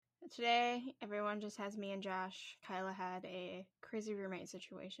Today, everyone just has me and Josh. Kyla had a crazy roommate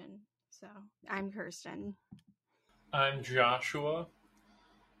situation. So, I'm Kirsten. I'm Joshua,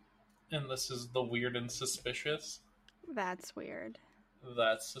 and this is the Weird and Suspicious. That's weird.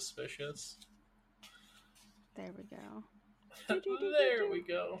 That's suspicious. There we go. There we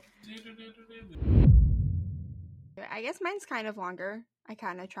go. I guess mine's kind of longer. I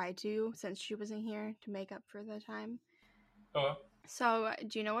kind of tried to, since she wasn't here, to make up for the time. Oh, So,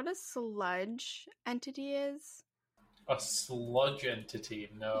 do you know what a sludge entity is? a sludge entity?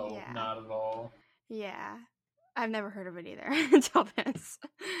 No, Yeah. not at all. Yeah. I've never heard of it either until this.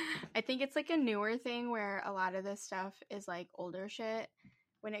 I think it's like a newer thing where a lot of this stuff is like older shit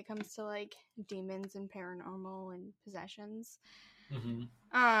when it comes to like demons and paranormal and possessions.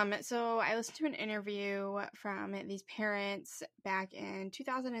 Mm-hmm. So I listened to an interview from these parents back in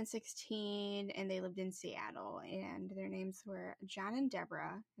 2016, and they lived in Seattle, and their names were John and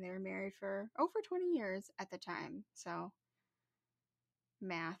Deborah, and they were married for over 20 years at the time. So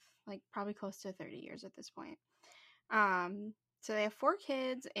math, like probably close to 30 years at this point. So they have 4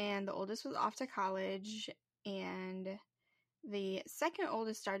 kids, and the oldest was off to college, and the second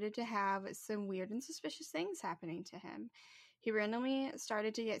oldest started to have some weird and suspicious things happening to him. He randomly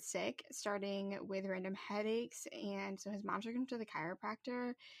started to get sick, starting with random headaches, and so his mom took him to the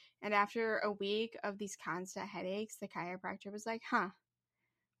chiropractor, and after a week of these constant headaches, the chiropractor was like,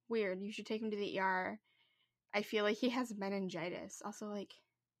 weird, you should take him to the ER. I feel like he has meningitis. Also, like,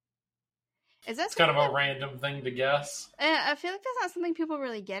 is that It's kind of a random thing to guess. I feel like that's not something people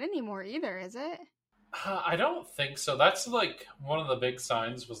really get anymore either, is it? I don't think so. That's like one of the big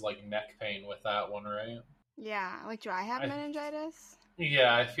signs was like neck pain with that one, right? Yeah, like, do I have meningitis?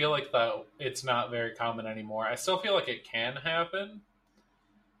 Yeah, I feel like that it's not very common anymore. I still feel like it can happen,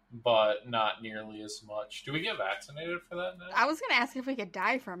 but not nearly as much. Do we get vaccinated for that now? I was going to ask if we could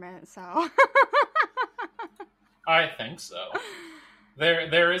die from it, so. I think so.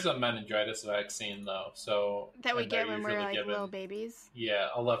 There is a meningitis vaccine, though, so... That we get when we're, like, little babies? Yeah,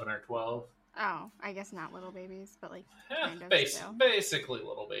 11 or 12. Oh, I guess not little babies, but, like, basically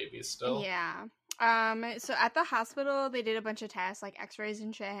little babies still. Yeah. So at the hospital, they did a bunch of tests, like x-rays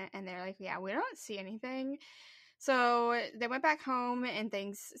and shit, and they're like, yeah, we don't see anything. So they went back home, and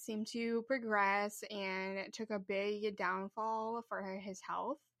things seemed to progress, and it took a big downfall for his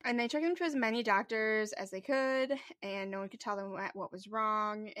health. And they took him to as many doctors as they could, and no one could tell them what was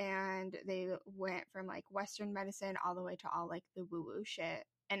wrong, and they went from, like, Western medicine all the way to all, like, the woo-woo shit,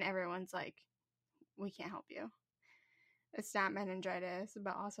 and everyone's like, we can't help you. It's not meningitis,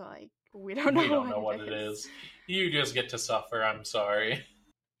 but also, like, we don't know what it is. You just get to suffer. I'm sorry.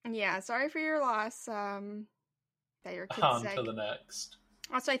 Yeah, sorry for your loss. That your kid's on sick. To the next.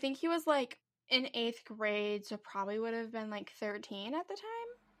 Also, I think he was, like, in 8th grade, so probably would have been, like, 13 at the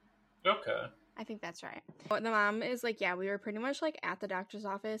time. Okay. I think that's right. The mom is like, yeah, we were pretty much, like, at the doctor's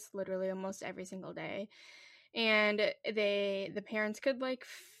office literally almost every single day. And the parents could, like,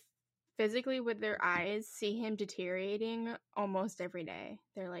 physically with their eyes see him deteriorating almost every day.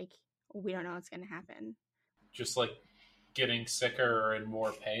 They're like, we don't know what's going to happen. Just, like, getting sicker or in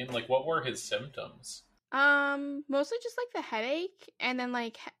more pain? Like, what were his symptoms? Mostly just, like, the headache and then,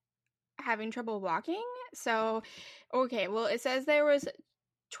 like, having trouble walking. So, okay, well, it says there was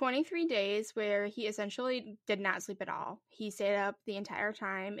 23 days where he essentially did not sleep at all. He stayed up the entire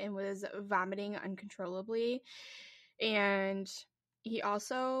time and was vomiting uncontrollably. And he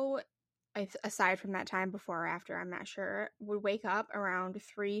also, aside from that time before or after, I'm not sure, would wake up around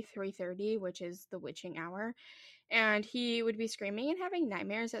 3:30, which is the witching hour. And he would be screaming and having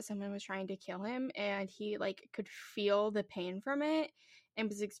nightmares that someone was trying to kill him. And he, like, could feel the pain from it and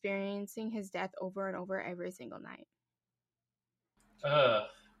was experiencing his death over and over every single night.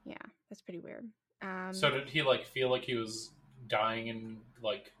 Yeah, that's pretty weird. So did he, like, feel like he was dying and,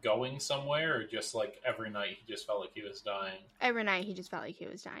 like, going somewhere, or just, like, every night he just felt like he was dying? Every night he just felt like he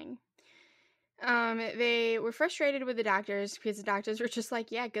was dying. They were frustrated with the doctors because the doctors were just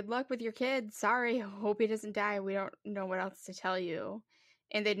like, yeah, good luck with your kid. Sorry, hope he doesn't die. We don't know what else to tell you.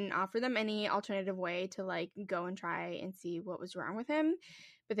 And they didn't offer them any alternative way to, like, go and try and see what was wrong with him.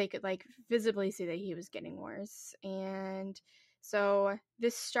 But they could, like, visibly see that he was getting worse. And so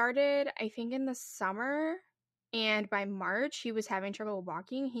this started, I think, in the summer. And by March, he was having trouble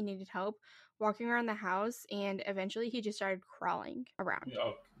walking. He needed help walking around the house. And eventually he just started crawling around.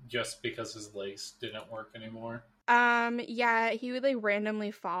 Oh, just because his legs didn't work anymore? Yeah, he would, like,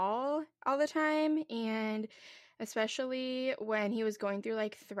 randomly fall all the time. And especially when he was going through,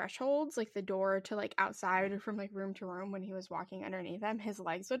 like, thresholds, like the door to, like, outside or from, like, room to room, when he was walking underneath them, his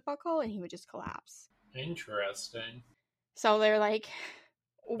legs would buckle and he would just collapse. Interesting. So they're like,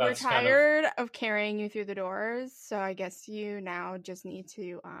 We're That's kind of tired of carrying you through the doors, so I guess you now just need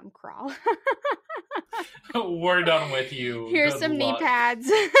to crawl. we're done with you. Here's Good some knee luck.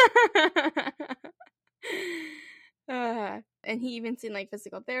 pads. And he even seen like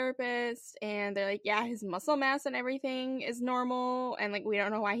physical therapists, and they're like, yeah, his muscle mass and everything is normal, and like we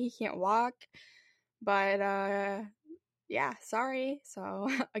don't know why he can't walk, but yeah, sorry. So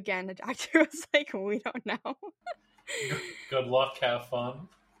again, the doctor was like, we don't know. Good luck. Have fun.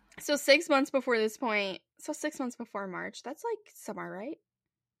 So 6 months before this point, so 6 months before March, that's like summer, right?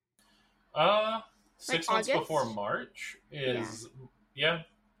 Uh, Like 6 months before August? March Yeah. is yeah.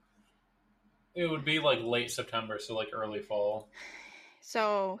 It would be like late September, so like early fall.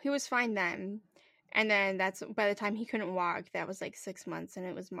 So he was fine then. And then that's by the time he couldn't walk, that was like 6 months, and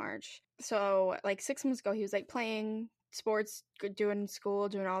it was March. So like 6 months ago, he was like playing sports, doing school,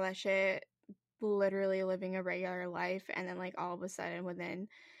 doing all that shit, literally living a regular life. And then like all of a sudden, within,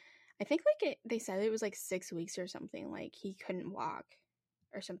 I think like they said it was like 6 weeks or something, like he couldn't walk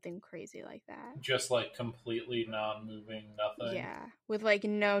or something crazy like that. Just like completely non-moving, nothing. Yeah, with like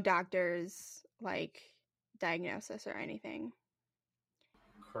no doctor's like diagnosis or anything.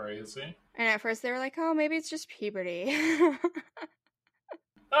 Crazy. And at first they were like, "Oh, maybe it's just puberty."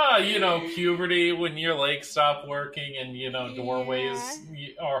 Puberty when your legs stop working and Yeah. doorways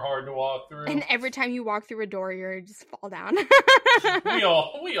are hard to walk And through. every time you walk through a door, you just fall down. We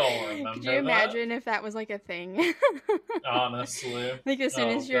all Could you remember that. imagine if that was like a thing? Honestly. Like as soon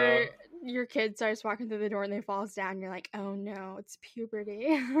Oh as god. your kid starts walking through the door and they falls down, you're like, "Oh no, it's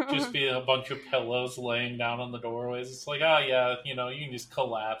puberty." Just be a bunch of pillows laying down on the doorways. It's like, oh yeah, you can just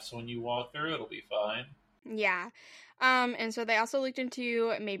collapse when you walk through. It'll be fine. Yeah. And so they also looked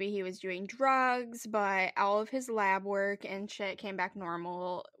into maybe he was doing drugs, but all of his lab work and shit came back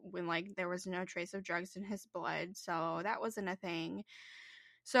normal when like there was no trace of drugs in his blood. So that wasn't a thing.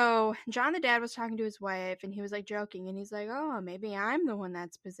 So John the dad was talking to his wife, and he was like joking, and he's like, "Oh, maybe I'm the one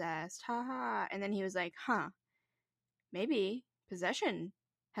that's possessed." Haha. And then he was like, "Huh, maybe possession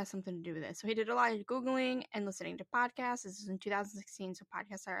has something to do with it." So he did a lot of Googling and listening to podcasts. This is in 2016, so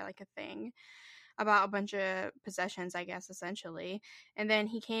podcasts are like a thing about a bunch of possessions, I guess, essentially. And then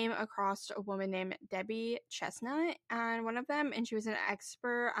he came across a woman named Debbie Chestnut on one of them, and she was an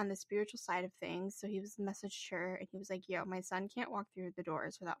expert on the spiritual side of things. So he was messaged her, and he was like, "Yo, my son can't walk through the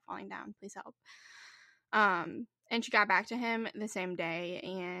doors without falling down. Please help." And she got back to him the same day,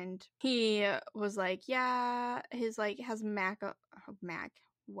 and he was like, "Yeah, his like has Mac.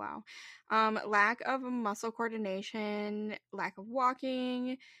 Wow. Lack of muscle coordination, lack of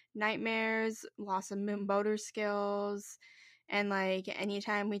walking, nightmares, loss of motor skills, and like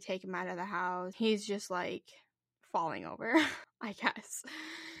anytime we take him out of the house, he's just like falling over." I guess.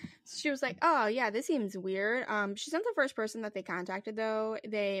 She was like, "Oh yeah, this seems weird." She's not the first person that they contacted though.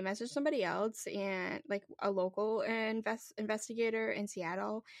 They messaged somebody else, and like a local investigator in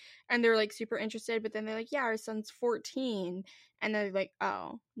Seattle, and they're like super interested. But then they're like, "Yeah, our son's 14," and they're like,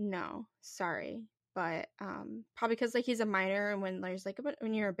 "Oh no, sorry." But probably because like he's a minor, and when there's like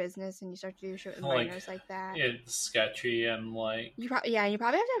when you're a business and you start to do shit with Like minors like that, it's sketchy and like you probably have to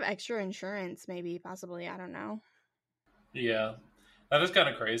have extra insurance, maybe, possibly, I don't know. yeah. That is kind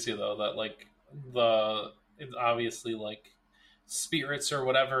of crazy though. That like it's obviously like spirits or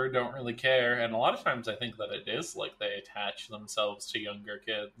whatever don't really care, and a lot of times I think that it is like they attach themselves to younger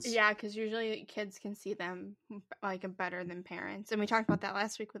kids. Yeah, because usually kids can see them like better than parents, and we talked about that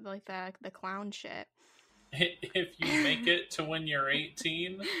last week with like the clown shit. If you make it to when you're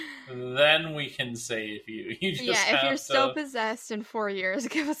 18, then we can save you. You just Yeah, if you're have still to. possessed in 4 years,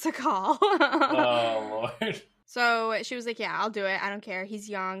 give us a call. Oh Lord. So she was like, "Yeah, I'll do it. I don't care. He's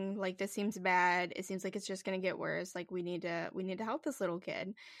young. Like this seems bad. It seems like it's just gonna get worse. Like we need to help this little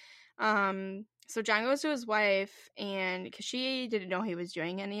kid." So John goes to his wife, and because she didn't know he was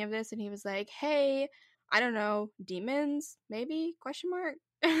doing any of this, and he was like, "Hey, I don't know, demons, maybe? Question mark.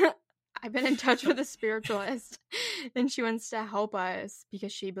 I've been in touch with a spiritualist, and she wants to help us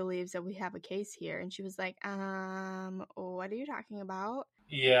because she believes that we have a case here." And she was like, what are you talking about?"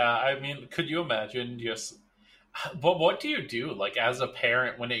 Yeah, I mean, could you imagine just but what do you do like as a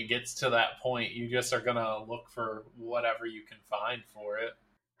parent when it gets to that point? You just are gonna look for whatever you can find for it.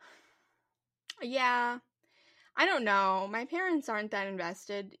 Yeah, I don't know. My parents aren't that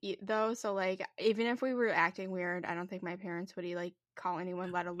invested though, so like even if we were acting weird, I don't think my parents would like call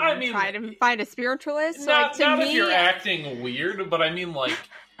anyone, let I alone mean, try to find a spiritualist. So like not to not if you're me, acting weird, but I mean like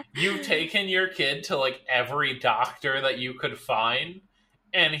you've taken your kid to like every doctor that you could find,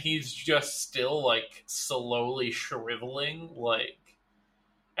 and he's just still like slowly shriveling. Like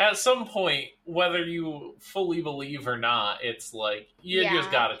at some point, whether you fully believe or not, it's like you just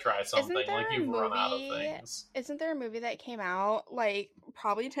Yeah. got to try Isn't something. Like there a you've run out of movie? things. Isn't there a movie that came out like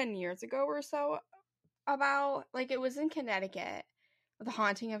probably 10 years ago or so about like it was in Connecticut, The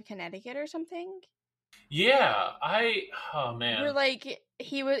Haunting of Connecticut or something? Yeah, oh Where man. like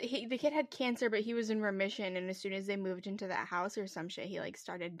the kid had cancer but he was in remission, and as soon as they moved into that house or some shit he like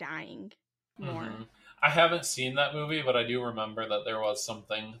started dying more. hmm I haven't seen that movie, but I do remember that there was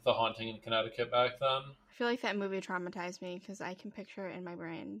something, The Haunting in Connecticut back then. I feel like that movie traumatized me because I can picture it in my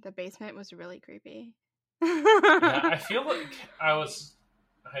brain. The basement was really creepy. Yeah, I feel like I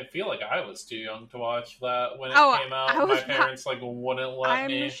was too young to watch that when it Oh, came I out. My was parents like wouldn't let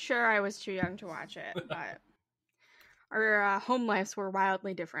I'm me. sure I was too young to watch it, but our home lives were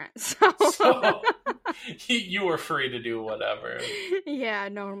wildly different. So, So you were free to do whatever. yeah,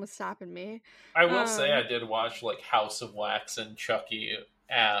 no one was stopping me. I will say I Um, did watch like House of Wax and Chucky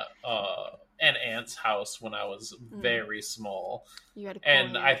at an aunt's house when I was mm, very small. you had a cool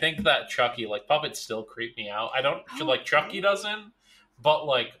And I aunt. think that Chucky, like puppets still creep me out. I don't Oh, like Chucky really? doesn't, but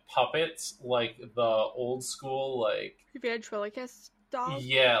like puppets, like the old school, like Creepy ventriloquist doll?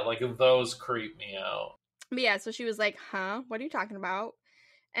 yeah, like those creep me out. But yeah, so she was like, huh? What are you talking about?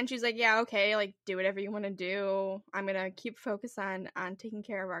 And she's like, yeah, okay, like do whatever you want to do. I'm gonna keep focus on taking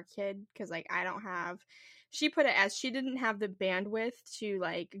care of our kid because like I don't have. She put it as she didn't have the bandwidth to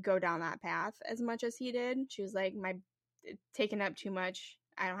like go down that path as much as he did. She was like, my taking up too much.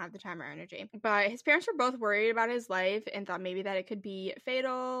 I don't have the time or energy. But his parents were both worried about his life and thought maybe that it could be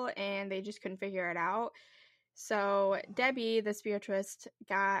fatal, and they just couldn't figure it out. So Debbie, the spiritualist,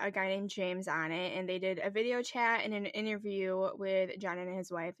 got a guy named James on it, and they did a video chat and an interview with John and his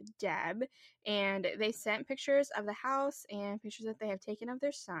wife Deb, and they sent pictures of the house and pictures that they have taken of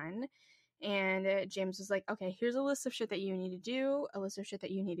their son. And James was like, "Okay, here's a list of shit that you need to do, a list of shit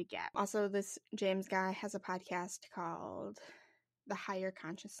that you need to get." Also, this James guy has a podcast called The Higher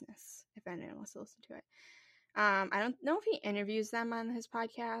Consciousness. If anyone wants to listen to it. I don't know if he interviews them on his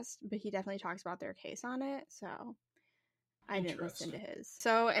podcast, but he definitely talks about their case on it. So I didn't listen to Interesting. his.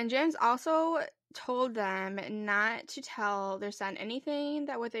 So, and James also told them not to tell their son anything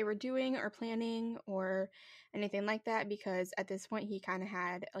that what they were doing or planning or anything like that, because at this point he kind of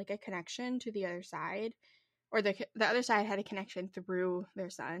had like a connection to the other side, or the other side had a connection through their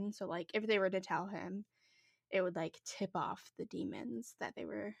son. So like if they were to tell him, it would like tip off the demons that they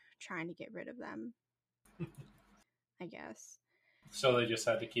were trying to get rid of them, I guess. So they just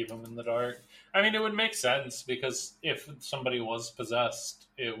had to keep him in the dark. I mean, it would make sense because if somebody was possessed,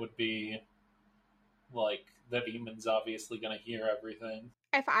 it would be like the demon's obviously going to hear everything.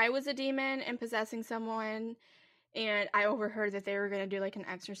 If I was a demon and possessing someone and I overheard that they were going to do like an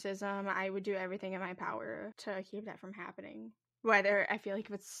exorcism, I would do everything in my power to keep that from happening. Whether I feel like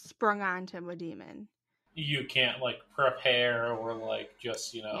if it's sprung onto a demon. You can't like prepare or like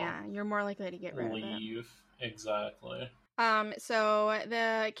just, Yeah, you're more likely to get rid of it. leave. Exactly. So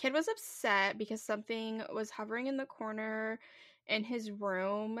the kid was upset because something was hovering in the corner in his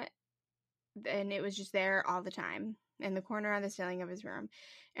room, and it was just there all the time in the corner on the ceiling of his room.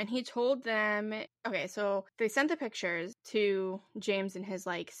 And he told them, okay, so they sent the pictures to James and his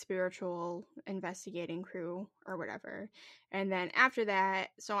like spiritual investigating crew or whatever. And then after that,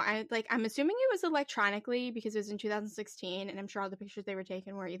 so I'm assuming it was electronically because it was in 2016, and I'm sure all the pictures they were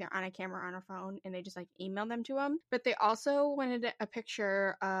taken were either on a camera or on a phone, and they just like emailed them to him. But they also wanted a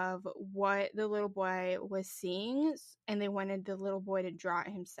picture of what the little boy was seeing, and they wanted the little boy to draw it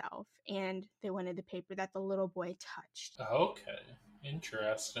himself, and they wanted the paper that the little boy touched. Okay.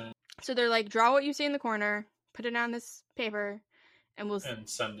 Interesting. So they're like, draw what you see in the corner, put it on this paper, and we'll And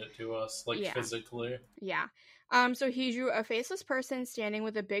send it to us like yeah. physically. Yeah. So he drew a faceless person standing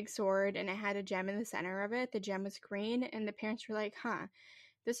with a big sword, and it had a gem in the center of it. The gem was green, and the parents were like, huh,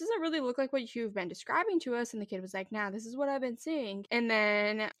 this doesn't really look like what you've been describing to us. And the kid was like, nah, this is what I've been seeing. And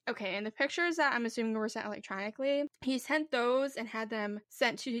then, okay, and the pictures that I'm assuming were sent electronically, he sent those and had them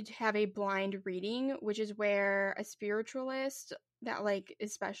sent to have a blind reading, which is where a spiritualist that like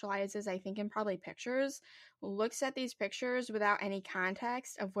specializes, I think, in probably pictures, looks at these pictures without any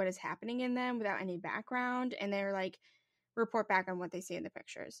context of what is happening in them, without any background, and they're like report back on what they see in the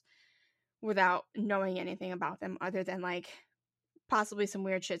pictures without knowing anything about them other than like possibly some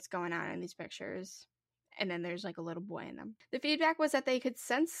weird shit's going on in these pictures. And then there's like a little boy in them. The feedback was that they could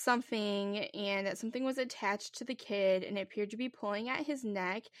sense something and that something was attached to the kid and it appeared to be pulling at his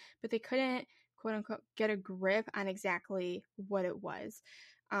neck, but they couldn't, quote unquote, get a grip on exactly what it was.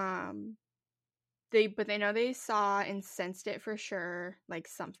 But they know they saw and sensed it for sure, like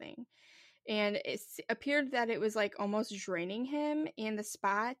something. and appeared that it was like almost draining him, and the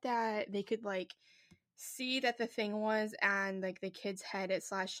spot that they could like see that the thing was on like the kid's head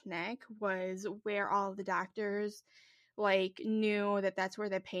 / neck was where all of the doctors like knew that that's where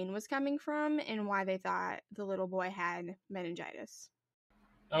the pain was coming from and why they thought the little boy had meningitis.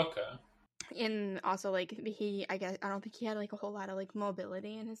 Okay. And also like I guess I don't think he had like a whole lot of like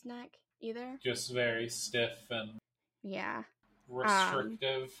mobility in his neck either. Just very stiff and Yeah.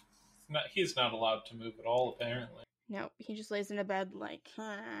 restrictive. He's not allowed to move at all, apparently. Nope, he just lays in a bed like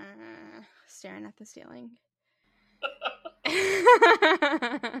staring at the ceiling.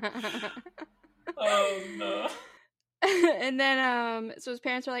 Oh no. And then so his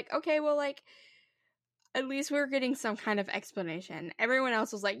parents were like, okay, well, like at least we were getting some kind of explanation. Everyone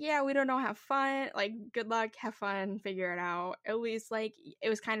else was like, yeah, we don't know, have fun, like good luck, have fun, figure it out. At least like it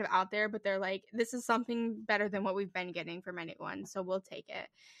was kind of out there, but they're like, this is something better than what we've been getting from anyone, so we'll take it.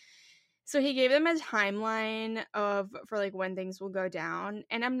 So he gave them a timeline for like when things will go down,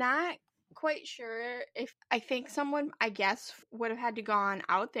 and I'm not quite sure if I think someone, I guess, would have had to gone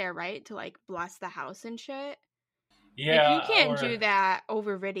out there, right, to like bless the house and shit. Yeah, like you can't do that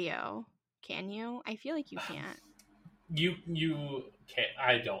over video, can you? I feel like you can't. You can't.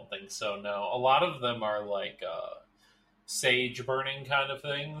 I don't think so. No, a lot of them are like sage burning kind of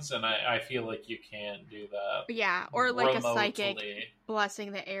things, and I feel like you can't do that. Yeah, or like remotely. A psychic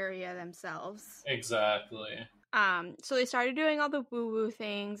blessing the area themselves. Exactly. So they started doing all the woo-woo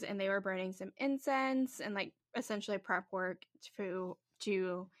things, and they were burning some incense and like essentially prep work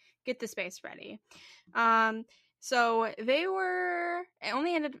to get the space ready. So it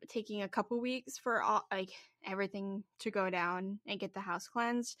only ended up taking a couple weeks for all like everything to go down and get the house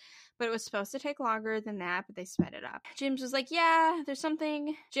cleansed, but it was supposed to take longer than that, but they sped it up. James was like, yeah, there's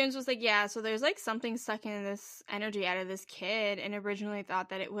something. James was like, yeah, so there's like something sucking this energy out of this kid, and originally thought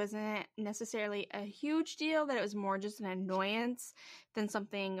that it wasn't necessarily a huge deal, that it was more just an annoyance than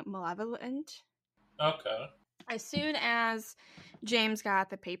something malevolent. Okay. As soon as James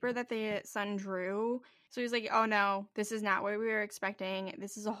got the paper that the son drew, so he was like, oh no, this is not what we were expecting.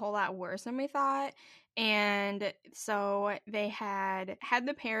 This is a whole lot worse than we thought. And so they had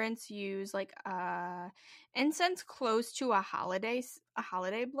the parents use like incense close to a holiday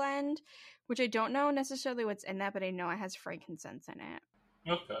blend, which I don't know necessarily what's in that, but I know it has frankincense in it.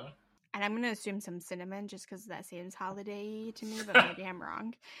 Okay. And I'm going to assume some cinnamon just because that seems holiday to me, but maybe I'm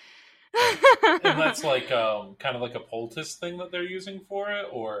wrong. And that's like kind of like a poultice thing that they're using for it,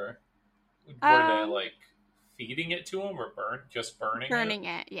 or were they like feeding it to him, or burning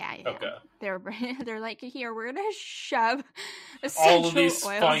it? Yeah. Okay. They're like, here, we're gonna shove all of these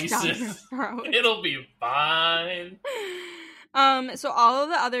spices spices down your throat. It'll be fine. So all of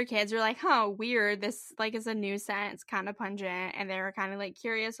the other kids were like, huh, weird, this like is a new scent, it's kind of pungent, and they were kind of like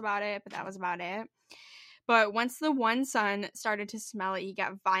curious about it, but that was about it. But once the one son started to smell it, he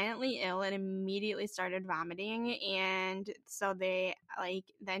got violently ill and immediately started vomiting. And so they like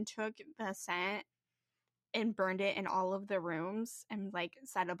then took the scent and burned it in all of the rooms and like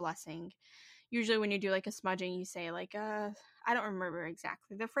said a blessing. Usually when you do like a smudging, you say like I don't remember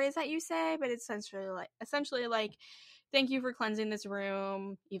exactly the phrase that you say, but it's essentially like thank you for cleansing this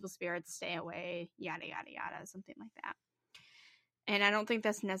room, evil spirits stay away, yada yada yada, something like that. And I don't think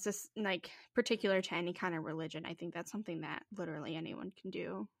that's like particular to any kind of religion. I think that's something that literally anyone can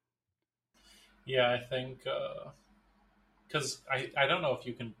do. Yeah, I think because I don't know if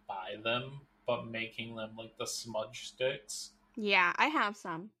you can buy them, but making them like the smudge sticks. Yeah, I have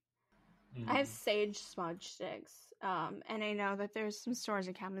some. I have sage smudge sticks. And I know that there's some stores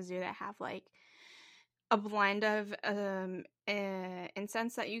in Kalamazoo that have like a blend of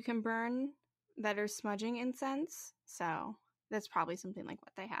incense that you can burn that are smudging incense. So that's probably something like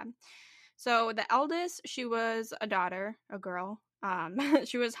what they had. So the eldest, she was a daughter, a girl.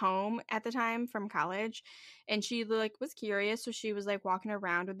 She was home at the time from college, and she like was curious, so she was like walking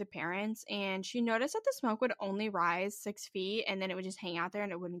around with the parents, and she noticed that the smoke would only rise 6 feet, and then it would just hang out there,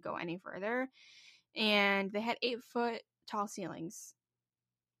 and it wouldn't go any further. And they had 8-foot tall ceilings,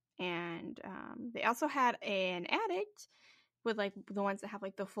 and they also had an attic with like the ones that have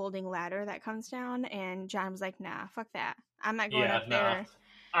like the folding ladder that comes down. And John was like, "Nah, fuck that. I'm not going up there."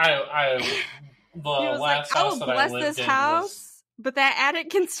 The last house that I lived in was, but that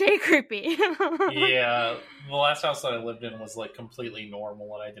attic can stay creepy. Yeah, the last house that I lived in was like completely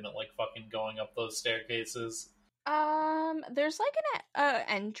normal, and I didn't like fucking going up those staircases. There's like an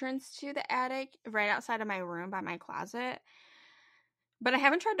entrance to the attic right outside of my room by my closet. But I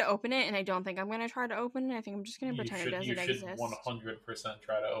haven't tried to open it, and I don't think I'm going to try to open it. I think I'm just going to pretend it doesn't exist. You should 100%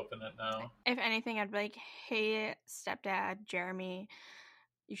 try to open it now. If anything, I'd be like, hey, stepdad, Jeremy,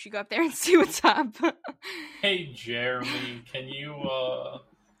 You should go up there and see what's up. Hey, Jeremy, can you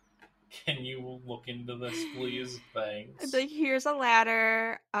look into this, please? Thanks. I'd be like, here's a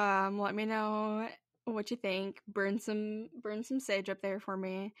ladder. Let me know what you think. Burn some sage up there for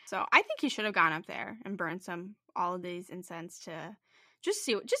me. So I think he should have gone up there and burned all of these incense to just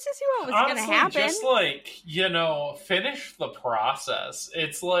to see what was Honestly, gonna happen. just finish the process.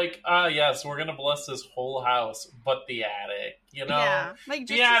 It's like, yes, we're gonna bless this whole house, but the attic, Yeah, like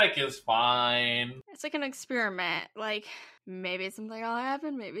the attic is fine. It's like an experiment. Like, maybe something will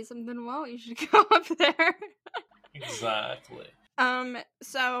happen, maybe something won't. You should go up there. Exactly.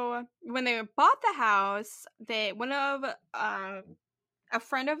 So when they bought the house, a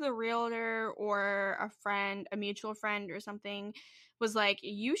friend of the realtor or a mutual friend or something was like,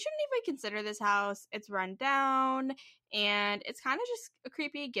 you shouldn't even consider this house. It's run down and it's kind of just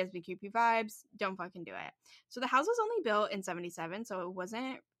creepy. It gives me creepy vibes. Don't fucking do it. So the house was only built in 1977, so it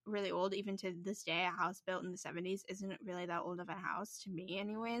wasn't really old. Even to this day, a house built in the 1970s isn't really that old of a house to me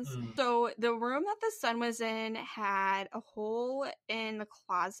anyways. So the room that the son was in had a hole in the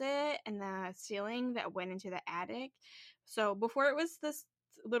closet and the ceiling that went into the attic. So before it was this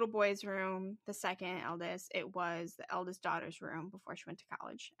little boy's room, the second eldest, it was the eldest daughter's room before she went to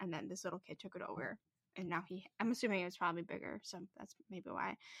college. And then this little kid took it over. And now I'm assuming it was probably bigger. So that's maybe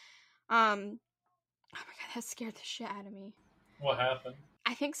why. Oh my God, that scared the shit out of me. What happened?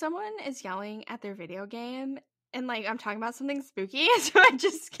 I think someone is yelling at their video game. And like, I'm talking about something spooky. So it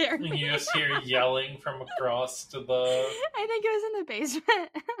just scared me. You just hear yelling from across to the... I think it was in the basement.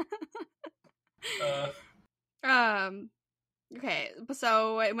 Okay,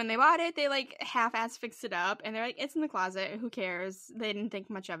 so when they bought it, they like half-ass fixed it up, and they're like, it's in the closet, who cares? They didn't think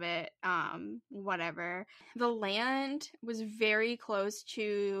much of it, whatever. The land was very close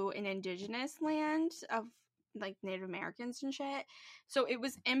to an indigenous land of like Native Americans and shit, so it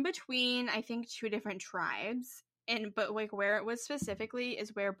was in between, I think, two different tribes, but like where it was specifically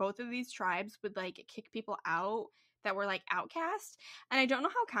is where both of these tribes would like kick people out that were like outcast, and I don't know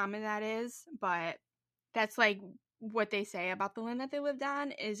how common that is, but that's like what they say about the land that they lived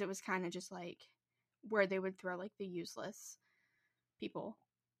on is it was kind of just like where they would throw like the useless people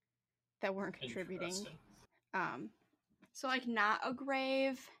that weren't contributing. So like not a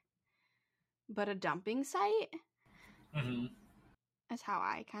grave, but a dumping site. Mm-hmm. That's how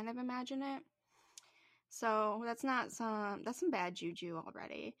I kind of imagine it. So that's some bad juju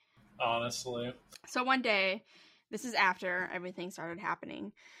already. Honestly. So one day, this is after everything started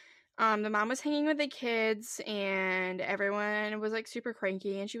happening. The mom was hanging with the kids and everyone was like super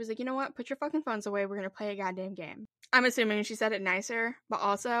cranky and she was like, you know what? Put your fucking phones away. We're going to play a goddamn game. I'm assuming she said it nicer, but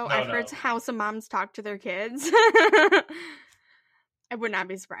also I've heard how some moms talk to their kids. I would not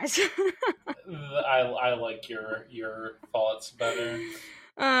be surprised. I like your thoughts better.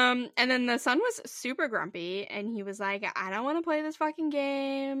 And then the son was super grumpy and he was like, I don't want to play this fucking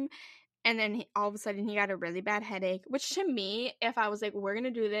game. And then all of a sudden he got a really bad headache, which to me, if I was like, we're going to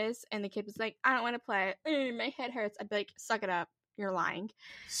do this, and the kid was like, I don't want to play, my head hurts, I'd be like, suck it up, you're lying.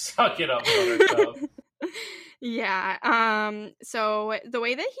 Suck it up, buttercup. Yeah. So the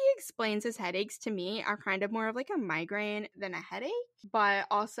way that he explains his headaches to me are kind of more of like a migraine than a headache, but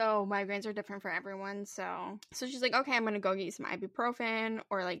also migraines are different for everyone. So she's like, okay, I'm going to go get you some ibuprofen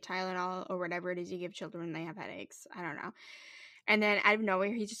or like Tylenol or whatever it is you give children when they have headaches. I don't know. And then out of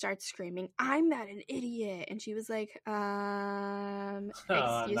nowhere, he just starts screaming, I'm not an idiot. And she was like, excuse I'm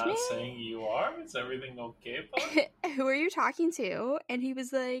not me? saying you are. Is everything okay, bud? Who are you talking to? And he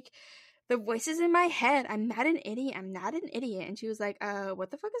was like, the voice is in my head. I'm not an idiot. I'm not an idiot. And she was like,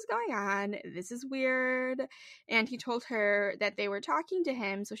 what the fuck is going on? This is weird. And he told her that they were talking to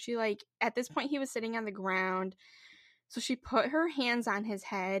him. So she like, at this point, he was sitting on the ground. So she put her hands on his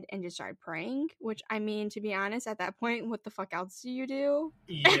head and just started praying, which, I mean, to be honest, at that point, what the fuck else do you do?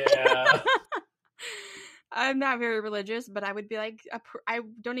 Yeah. I'm not very religious, but I would be like, I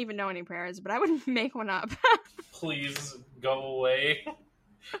don't even know any prayers, but I would make one up. Please go away.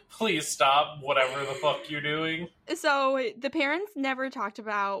 Please stop whatever the fuck you're doing. So the parents never talked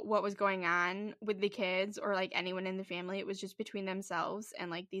about what was going on with the kids or like anyone in the family. It was just between themselves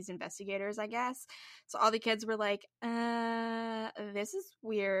and like these investigators, I guess. So all the kids were like, this is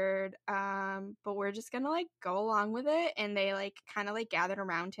weird, but we're just gonna like go along with it. And they like kind of like gathered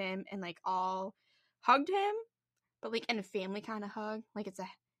around him and like all hugged him, but like in a family kind of hug. Like it's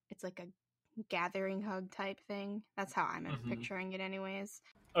like a gathering hug type thing. That's how I'm picturing it anyways.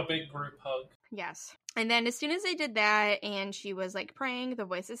 A big group hug. Yes. And then as soon as they did that and she was like praying, the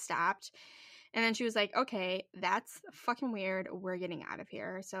voices stopped. And then she was like, okay, that's fucking weird. We're getting out of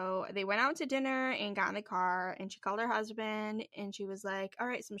here. So they went out to dinner and got in the car, and she called her husband, and she was like, all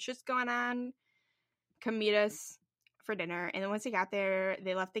right, some shit's going on. Come meet us for dinner. And then once they got there,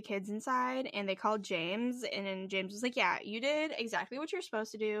 they left the kids inside, and they called James, and then James was like, yeah, you did exactly what you're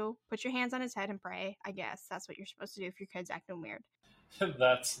supposed to do. Put your hands on his head and pray. I guess that's what you're supposed to do if your kid's acting weird.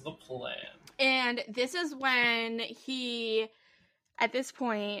 That's the plan. And this is when at this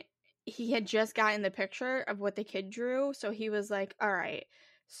point, he had just gotten the picture of what the kid drew. So he was like, all right,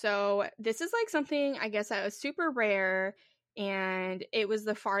 so this is like something, I guess, that was super rare. And it was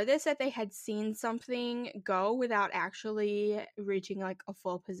the farthest that they had seen something go without actually reaching like a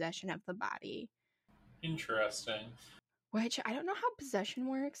full possession of the body. Interesting. Which I don't know how possession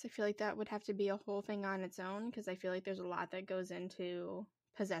works. I feel like that would have to be a whole thing on its own, because I feel like there's a lot that goes into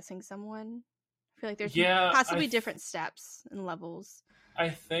possessing someone. I feel like there's possibly different steps and levels. I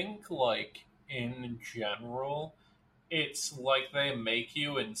think, like, in general, it's like they make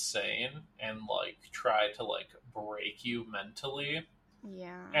you insane and, like, try to, like, break you mentally.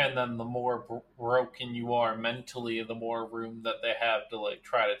 Yeah. And then the more broken you are mentally, the more room that they have to, like,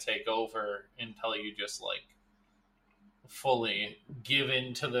 try to take over until you just, like, fully give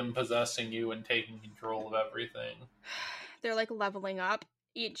in to them possessing you and taking control of everything. They're, like, leveling up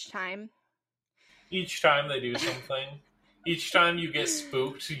each time. Each time they do something. Each time you get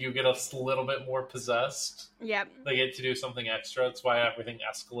spooked, you get a little bit more possessed. Yep. They get to do something extra. That's why everything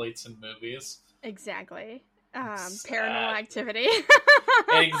escalates in movies. Exactly. Paranormal activity.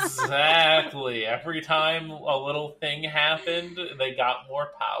 Exactly. Every time a little thing happened, they got more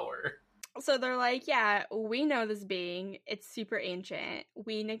power. So they're like, yeah, we know this being. It's super ancient.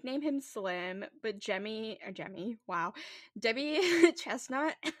 We nickname him Slim, but Debbie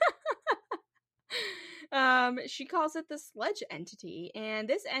Chestnut, she calls it the Sludge entity. And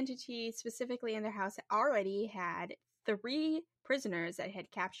this entity, specifically in their house, already had 3 prisoners that it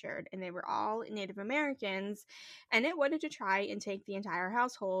had captured, and they were all Native Americans, and it wanted to try and take the entire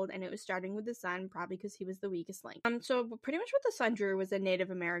household, and it was starting with the son, probably because he was the weakest link. So pretty much what the son drew was a Native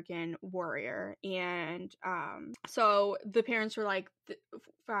American warrior, and so the parents were like,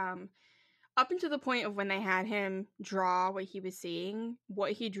 up until the point of when they had him draw what he was seeing,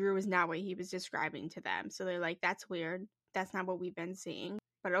 what he drew was not what he was describing to them. So they're like, that's weird. That's not what we've been seeing.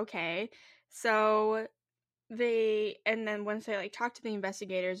 But okay. So and then once they like talk to the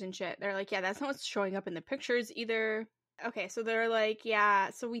investigators and shit, they're like, yeah, that's not what's showing up in the pictures either. Okay, so they're like, yeah,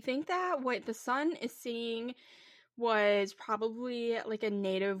 so we think that what the son is seeing was probably like a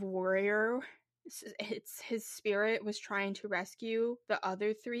native warrior. It's his spirit was trying to rescue the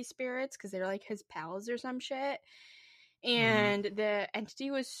other 3 spirits because they're like his pals or some shit. And the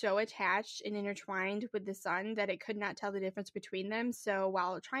entity was so attached and intertwined with the son that it could not tell the difference between them. So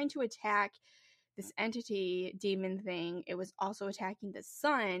while trying to attack this entity demon thing, it was also attacking the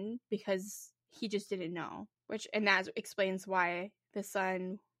son because he just didn't know. And that explains why the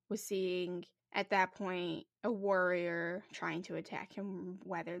son was seeing at that point a warrior trying to attack him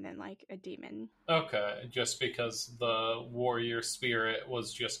rather than like a demon. Okay, just because the warrior spirit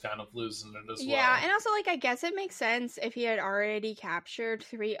was just kind of losing it as well. Yeah, and also like I guess it makes sense if he had already captured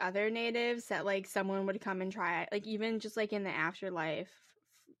 3 other natives that like someone would come and try it. Like even just like in the afterlife,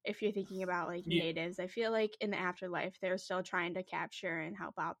 if you're thinking about like natives, I feel like in the afterlife they're still trying to capture and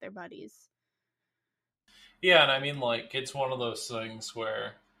help out their buddies. Yeah, and I mean like it's one of those things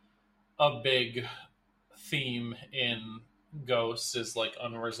where a big theme in ghosts is like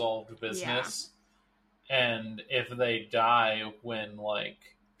unresolved business. Yeah. And if they die when like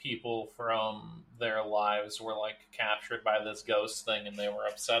people from their lives were like captured by this ghost thing and they were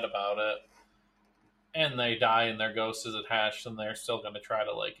upset about it, and they die and their ghost is attached, and they're still going to try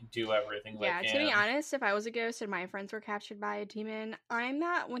to like do everything they can. Yeah, to be honest, if I was a ghost and my friends were captured by a demon, I'm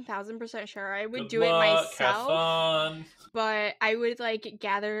not 1000% sure I would do it myself. Have fun. But I would like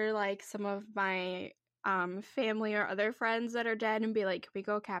gather like some of my family or other friends that are dead and be like, can we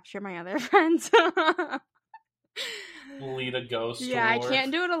go capture my other friends? Lead a ghost. Yeah, I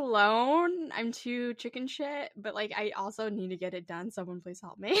can't do it alone. I'm too chicken shit, but like I also need to get it done. Someone please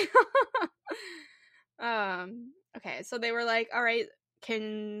help me. Okay, so they were like, all right,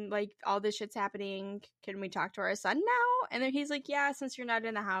 can like all this shit's happening, can we talk to our son now? And then he's like, yeah, since you're not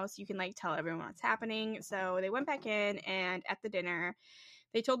in the house, you can like tell everyone what's happening. So they went back in, and at the dinner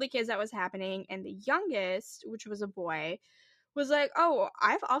they told the kids that was happening, and the youngest, which was a boy, was like, oh,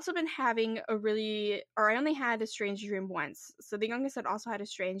 I've also been having I only had a strange dream once. So the youngest had also had a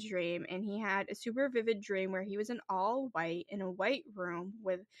strange dream, and he had a super vivid dream where he was in all white in a white room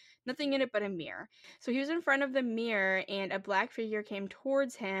with nothing in it but a mirror. So he was in front of the mirror, and a black figure came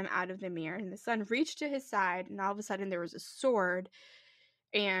towards him out of the mirror, and the sun reached to his side, and all of a sudden there was a sword,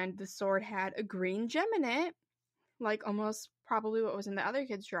 and the sword had a green gem in it, like almost probably what was in the other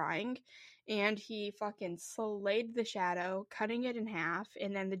kid's drawing, and he fucking slayed the shadow, cutting it in half,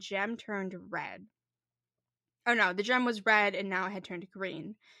 and then the gem turned red. Oh no, the gem was red and now it had turned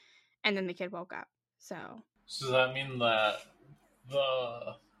green, and then the kid woke up. So So does that mean that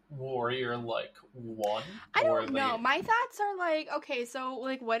the warrior like won, I or don't know. they? My thoughts are like, okay, so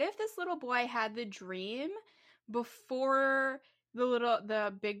like what if this little boy had the dream before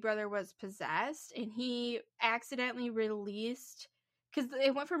the big brother was possessed, and he accidentally released, because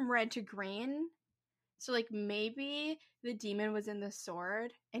it went from red to green. So, like, maybe the demon was in the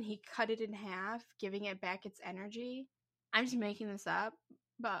sword and he cut it in half, giving it back its energy. I'm just making this up,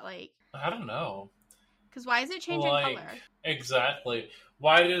 but, like, I don't know. because why is it changing Like, color? exactly.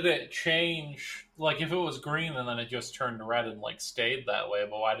 Why did it change? Like, if it was green and then it just turned red and like stayed that way,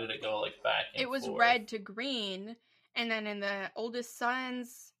 but why did it go like back and It was forth? red to green, and then in the oldest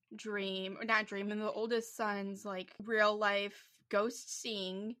son's dream, or not dream, in the oldest son's, like, real life ghost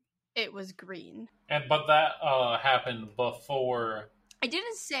seeing, it was green. And but that happened before I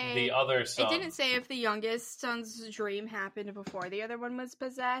didn't the say other it son. didn't say if the youngest son's dream happened before the other one was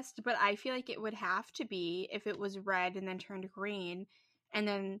possessed, but I feel like it would have to be if it was red and then turned green, and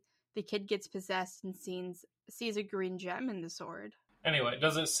then the kid gets possessed and sees a green gem in the sword. Anyway,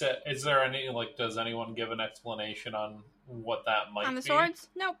 does it say? Is there any like? Does anyone give an explanation on what that On the might be? swords?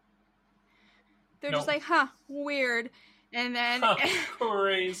 Nope. They're just Nope. like, huh, weird. And then Huh,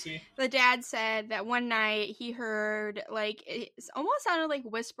 crazy. the dad said that one night he heard, like, it almost sounded like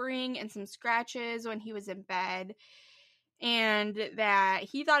whispering and some scratches when he was in bed, and that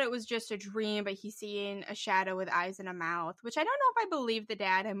he thought it was just a dream, but he's seeing a shadow with eyes and a mouth, which I don't know if I believe the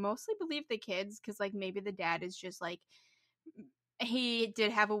dad. I mostly believe the kids, because, like, maybe the dad is just like, he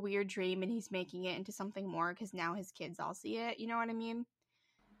did have a weird dream and he's making it into something more because now his kids all see it. You know what I mean?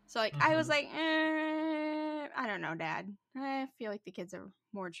 So, like, I was Hmm. like, I don't know, Dad. I feel like the kids are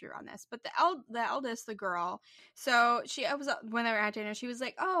more true on this. But the eldest, the girl, so I was when they were at dinner, she was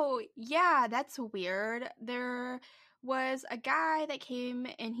like, "Oh yeah, that's weird. There was a guy that came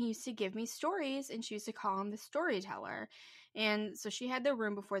and he used to give me stories, and she used to call him the storyteller." And so she had the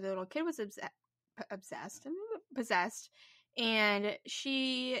room before the little kid was possessed, and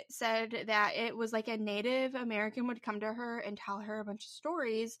she said that it was like a Native American would come to her and tell her a bunch of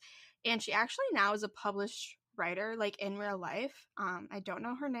stories, and she actually now is a published writer, like, in real life. I don't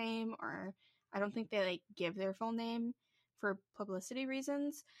know her name, or I don't think they like give their full name for publicity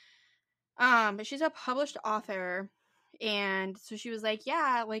reasons. But she's a published author, and so she was like,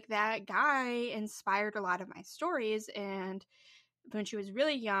 yeah, like, that guy inspired a lot of my stories, and when she was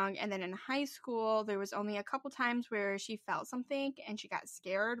really young, and then in high school there was only a couple times where she felt something and she got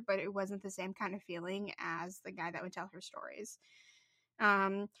scared, but it wasn't the same kind of feeling as the guy that would tell her stories.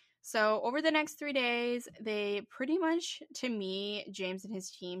 um so over the next 3 days, they pretty much, to me, James and his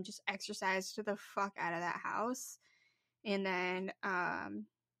team just exercised the fuck out of that house, and then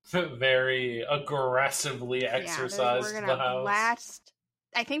Very aggressively yeah, we're exercised the gonna house. blast.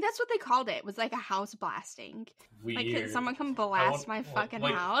 I think that's what they called it. It was like a house blasting. Like, could Weird. someone come I want blast my fucking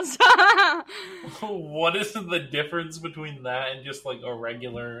like house? what is the difference between that and just like a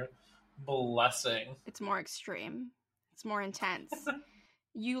regular blessing? It's more extreme. It's more intense.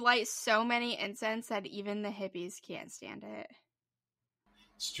 You light so many incense that even the hippies can't stand it.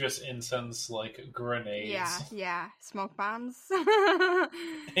 It's just incense like Yeah, grenades. yeah. Smoke bombs.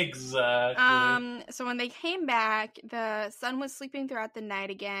 Exactly. So when they came back, the son was sleeping throughout the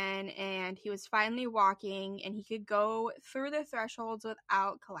night again, and he was finally walking, and he could go through the thresholds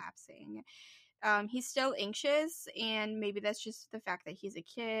without collapsing. He's still anxious, and maybe that's just the fact that he's a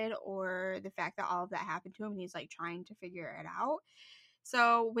kid, or the fact that all of that happened to him and he's like trying to figure it out.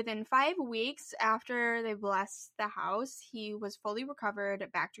 So within 5 weeks after they blessed the house, he was fully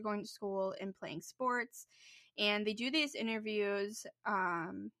recovered, back to going to school and playing sports. And they do these interviews,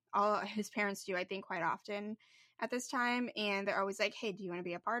 all his parents do, I think, quite often at this time, and they're always like, hey, do you want to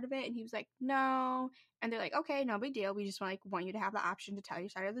be a part of it? And he was like, no. And they're like, okay, no big deal, we just want you to have the option to tell your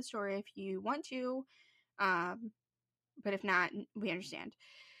side of the story if you want to, but if not, we understand.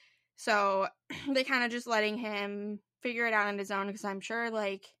 So they kind of just letting him figure it out on his own, because I'm sure,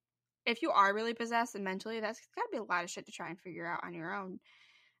 like, if you are really possessed and mentally, that's gotta be a lot of shit to try and figure out on your own.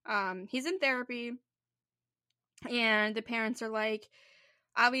 He's in therapy. And the parents are like,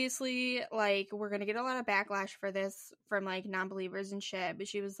 obviously, like, we're gonna get a lot of backlash for this from, like, non-believers and shit, but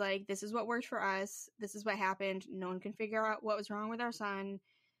she was like, this is what worked for us, this is what happened, no one can figure out what was wrong with our son,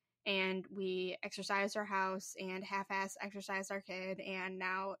 and we exercised our house and half-ass exercised our kid, and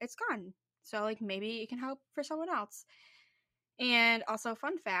now it's gone. So, like, maybe it can help for someone else. And also,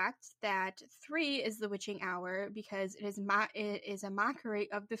 fun fact that 3 is the witching hour because it is a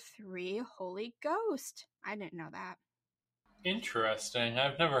mockery of the 3 holy ghosts. I didn't know that. Interesting.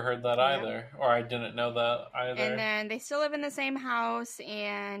 I've never heard that Yep. either, or I didn't know that either. And then they still live in the same house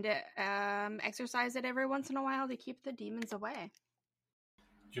and exercise it every once in a while to keep the demons away.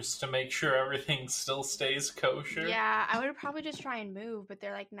 Just to make sure everything still stays kosher. Yeah, I would probably just try and move, but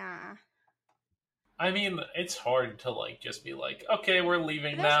they're like, nah. I mean, it's hard to like just be like, okay, we're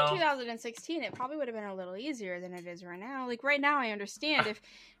leaving But that's now. in 2016. It probably would have been a little easier than it is right now. Like right now, I understand if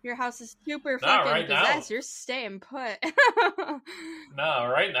your house is super fucking right possessed, now. you're staying put. No,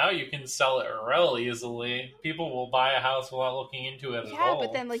 right now you can sell it real easily. People will buy a house without looking into it at all. Yeah,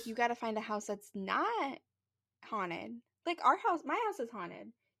 but then like you got to find a house that's not haunted. Like our house, my house is haunted.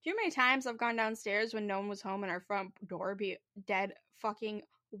 Do you know how many times I've gone downstairs when no one was home and our front door be dead fucking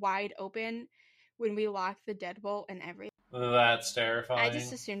wide open when we locked the deadbolt and everything? That's terrifying. I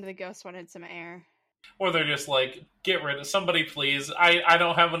just assumed the ghost wanted some air. Or they're just like, get rid of somebody, please. I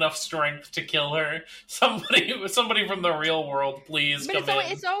don't have enough strength to kill her. Somebody from the real world, please But come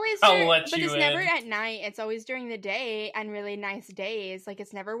in. it's always I'll let but you it's in. never at night. It's always during the day on really nice days. Like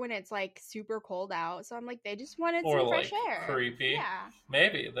it's never when it's like super cold out. So I'm like, they just wanted Or some like fresh air. creepy. Yeah.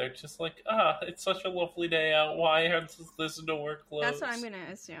 Maybe they're just like, it's such a lovely day out. Why has this door closed? That's what I'm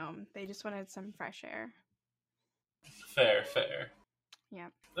gonna assume. They just wanted some fresh air. Fair. Yeah.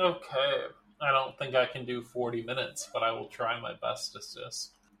 Okay. I don't think I can do 40 minutes, but I will try my bestest.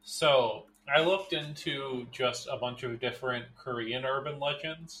 So, I looked into just a bunch of different Korean urban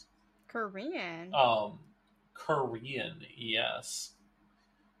legends. Korean. Korean, yes.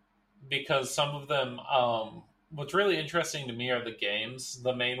 Because some of them, what's really interesting to me are the games.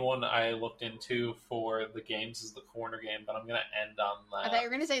 The main one I looked into for the games is the corner game, but I'm going to end on that. I thought you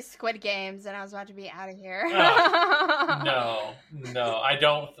were going to say Squid Games, and I was about to be out of here. No, I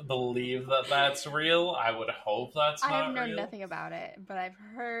don't believe that that's real. I would hope that's not real. I have known nothing about it, but I've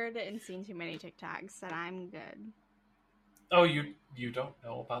heard and seen too many TikToks that I'm good. Oh, you don't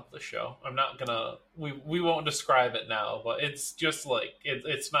know about the show? I'm not gonna. We won't describe it now, but it's just like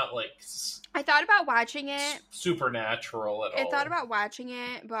it's not like. I thought about watching it. Supernatural at all. I thought about watching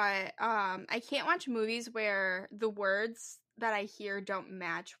it, but I can't watch movies where the words that I hear don't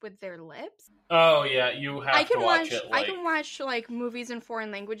match with their lips. Oh yeah, you have to watch it. I can watch like movies in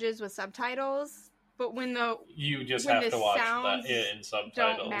foreign languages with subtitles, but when you just have to watch that in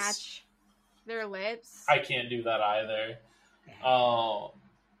subtitles. Don't match their lips. I can't do that either.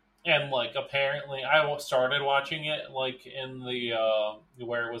 And like apparently I started watching it like in the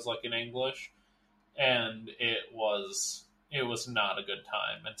where it was like in English, and it was not a good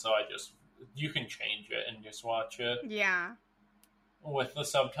time, and so you can change it and just watch it. Yeah. With the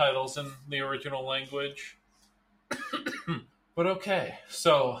subtitles in the original language. But okay,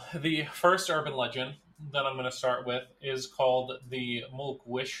 so the first urban legend that I'm going to start with is called the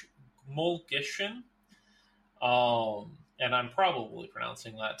Mulgishin. And I'm probably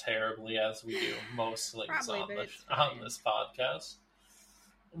pronouncing that terribly, as we do most things on this podcast.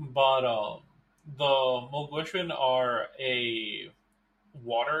 But the Mulgishin are a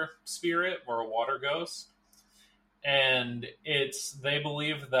water spirit or a water ghost. And they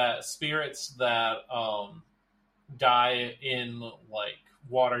believe that spirits that die in like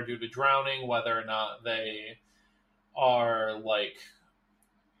water due to drowning, whether or not they are like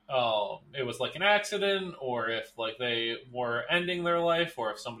it was like an accident, or if like they were ending their life, or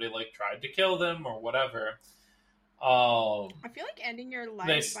if somebody like tried to kill them or whatever. I feel like ending your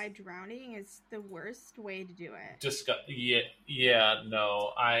life by drowning is the worst way to do it.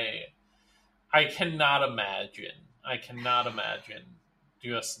 No, I cannot imagine.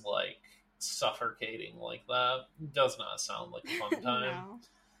 Just like suffocating like that. Does not sound like a fun time.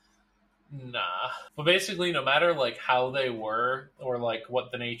 No. Nah. But basically, no matter like how they were, or like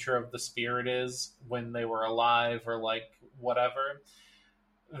what the nature of the spirit is when they were alive, or like whatever,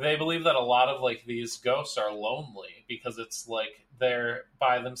 they believe that a lot of like these ghosts are lonely because it's like they're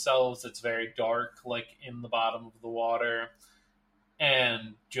by themselves. It's very dark, like in the bottom of the water,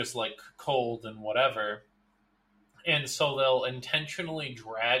 and just like cold and whatever. And so they'll intentionally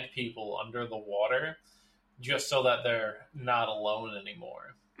drag people under the water just so that they're not alone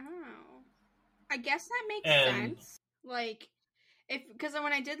anymore. Oh. I guess that makes sense. Like, Because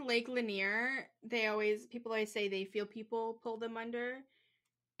when I did Lake Lanier, people always say they feel people pull them under,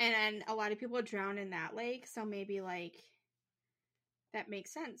 and then a lot of people drown in that lake. So maybe like that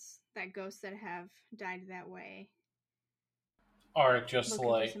makes sense that ghosts that have died that way are just looking for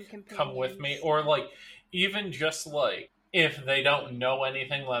like, some come with me, companions. or like even just like if they don't know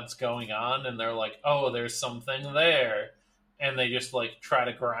anything that's going on and they're like, oh, there's something there, and they just like try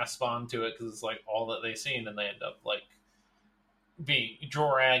to grasp onto it because it's like all that they've seen, and they end up like being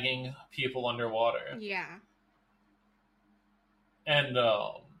dragging people underwater. Yeah. And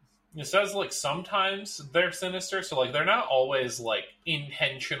it says like sometimes they're sinister, so like they're not always like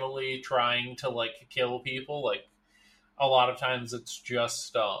intentionally trying to like kill people. Like a lot of times it's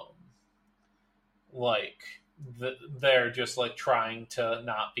just like they're just like trying to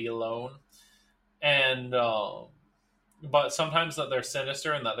not be alone. And but sometimes that they're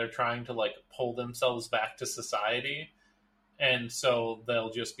sinister and that they're trying to like pull themselves back to society, and so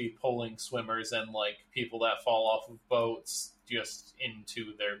they'll just be pulling swimmers and like people that fall off of boats just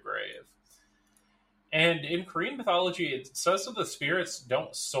into their grave. And in Korean mythology, it says that the spirits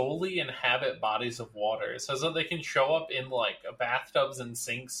don't solely inhabit bodies of water. It says that they can show up in like bathtubs and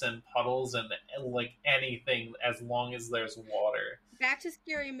sinks and puddles and like anything as long as there's water. Back to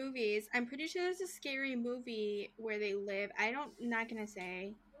scary movies. I'm pretty sure there's a scary movie where they live. Not gonna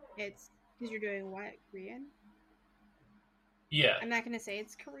say it's because you're doing what, Korean? Yeah. I'm not gonna say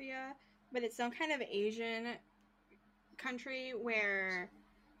it's Korea, but it's some kind of Asian country where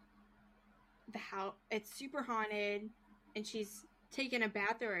the house it's super haunted, and she's taking a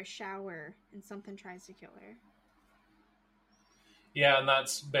bath or a shower, and something tries to kill her. Yeah, and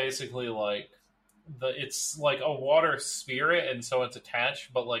that's basically like it's like a water spirit, and so it's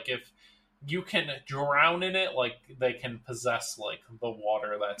attached. But like if you can drown in it, like they can possess like the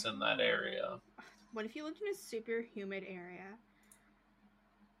water that's in that area. What if you lived in a super humid area?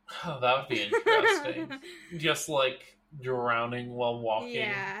 Oh, that would be interesting. Just like drowning while walking,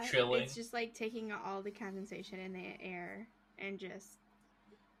 Yeah, chilling. it's just like taking all the condensation in the air and just.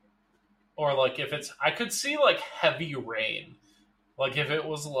 Or like if it's, I could see like heavy rain. Like if it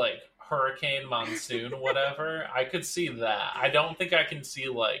was like hurricane, monsoon, whatever, I could see that. I don't think I can see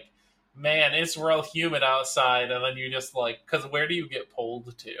like, man, it's real humid outside, and then you just like, because where do you get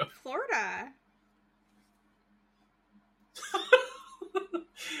pulled to? Florida.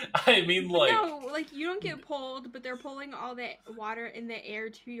 I mean, like, no, like you don't get pulled, but they're pulling all the water in the air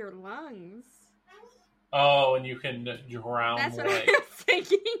to your lungs. oh, and you can drown. That's what like, I was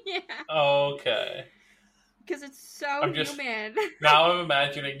thinking. Yeah. Okay. Because it's so humid. Now I'm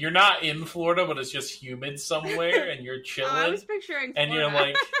imagining you're not in Florida, but it's just humid somewhere, and you're chilling. I was picturing Florida. And you're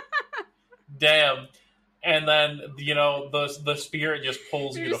like, damn. And then, you know, the spirit just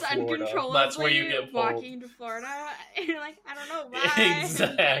pulls you're you to Florida. That's where you get pulled. Walking to Florida, and you're like, I don't know why.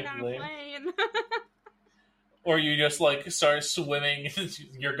 Exactly. I'm on a plane. Or you just like start swimming.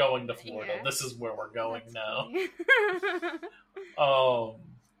 You're going to Florida. Yeah. This is where we're going now. Funny.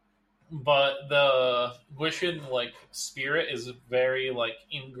 But the Wishing like spirit is very like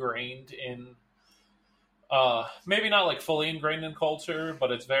ingrained in maybe not like fully ingrained in culture,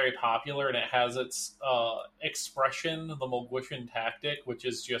 but it's very popular, and it has its expression, the Mogwishin tactic, which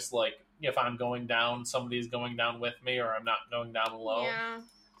is just like, if I'm going down, somebody's going down with me, or I'm not going down alone. Yeah,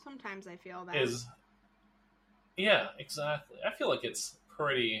 sometimes I feel that. Yeah, exactly. I feel like it's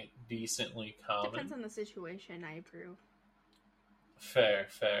pretty decently common. Depends on the situation, I approve. Fair.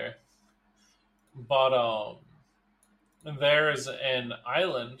 But there's an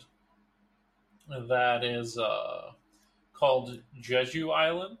island that is called Jeju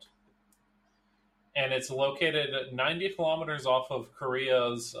Island, and it's located 90 kilometers off of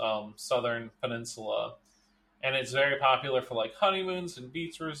Korea's southern peninsula, and it's very popular for like honeymoons and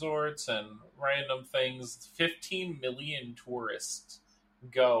beach resorts and random things. 15 million tourists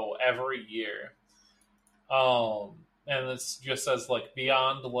go every year, and it's just as like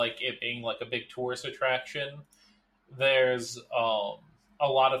beyond like it being like a big tourist attraction, there's a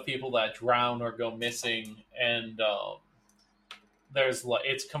lot of people that drown or go missing, and there's like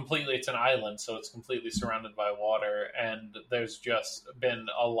it's an island, so it's completely surrounded by water, and there's just been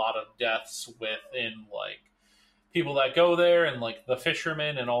a lot of deaths within like people that go there, and like the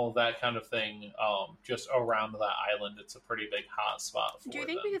fishermen and all of that kind of thing. Just around that island, it's a pretty big hot spot for Do you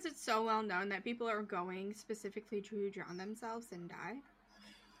think them. because it's so well known that people are going specifically to drown themselves and die?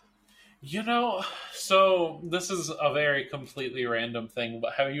 You know, so this is a very completely random thing,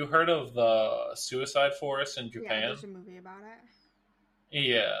 but have you heard of the suicide forest in Japan? Yeah, there's a movie about it.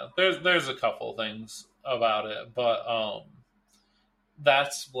 Yeah, there's a couple things about it, but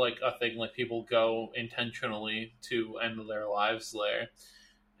that's like a thing, like people go intentionally to end their lives there,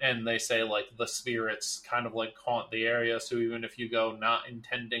 and they say like the spirits kind of like haunt the area, so even if you go not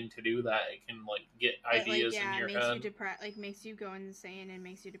intending to do that, it can like get It, like, ideas in yeah, it your makes head. you depressed, like, makes you go insane and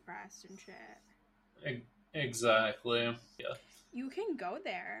makes you depressed and shit. Exactly. Yeah. You can go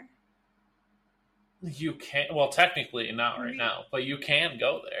there. You can't. Well, technically not right now, but you can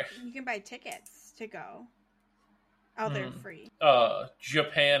go there. You can buy tickets to go. Oh, they're free.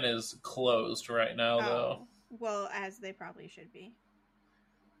 Japan is closed right now, though. Well, as they probably should be.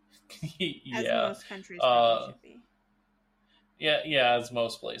 Yeah. As most countries probably should be. Yeah, as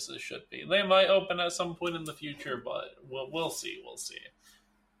most places should be. They might open at some point in the future, but we'll see. We'll see.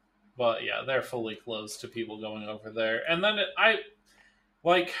 But yeah, they're fully closed to people going over there. And then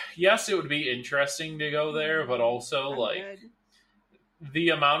yes, it would be interesting to go there, but also the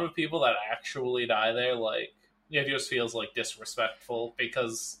amount of people that actually die there, like, it just feels like disrespectful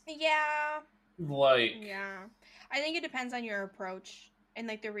because yeah, I think it depends on your approach and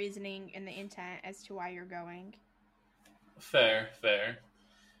like the reasoning and the intent as to why you're going. Fair.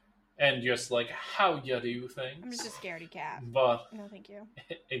 And just like how you do things. I'm just a scaredy cat. But no, thank you.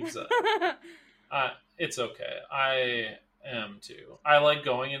 Exactly. It's okay. I am too. I like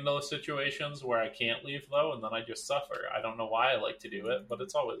going into those situations where I can't leave though, and then I just suffer. I don't know why I like to do it, but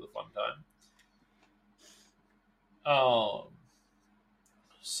it's always a fun time.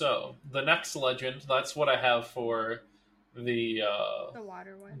 So the next legend, that's what I have for the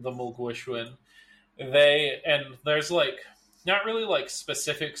water one, the Mulguishwin. There's like not really like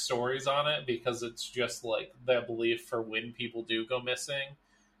specific stories on it because it's just like their belief for when people do go missing.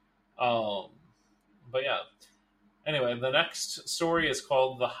 But yeah. Anyway, the next story is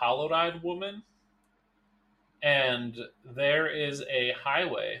called The Hollowed-Eyed Woman. And there is a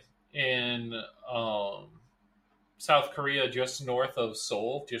highway in South Korea just north of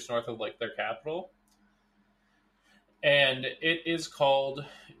Seoul, just north of like their capital. And it is called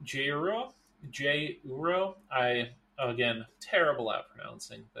Jeuro. Jeuro. Again, terrible at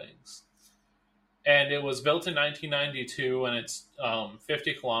pronouncing things. And it was built in 1992, and it's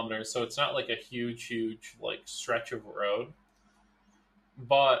 50 kilometers, so it's not like a huge like stretch of road.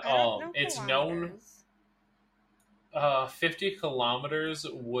 But it's known. 50 kilometers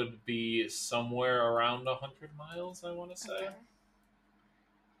would be somewhere around 100 miles, I want to say. Okay.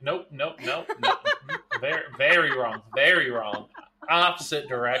 Nope. Very, very wrong. Very wrong. Opposite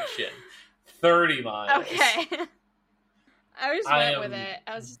direction. 30 miles. Okay. I just went with it.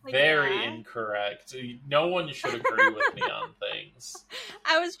 I was just like, very incorrect. No one should agree with me on things.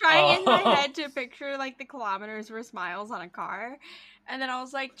 I was trying in my head to picture like the kilometers versus miles on a car, and then I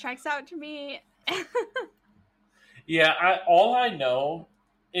was like, checks out to me. Yeah, all I know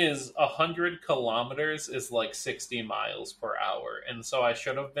is 100 kilometers is like 60 miles per hour, and so I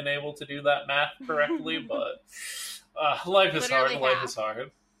should have been able to do that math correctly, but life is hard. Life is hard.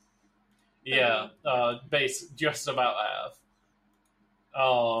 Yeah, just about half.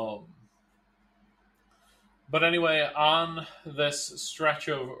 But anyway, on this stretch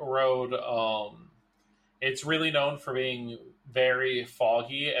of road, it's really known for being very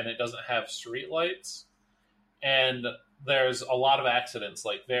foggy, and it doesn't have street lights. And there's a lot of accidents,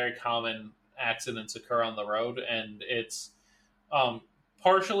 like very common accidents occur on the road, and it's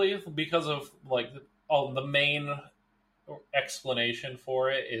partially because of like the main explanation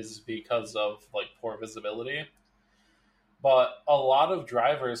for it is because of like poor visibility. But a lot of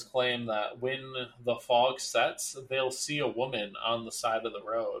drivers claim that when the fog sets, they'll see a woman on the side of the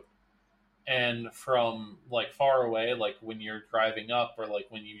road. And from like far away, like when you're driving up or like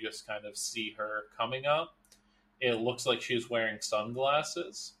when you just kind of see her coming up, it looks like she's wearing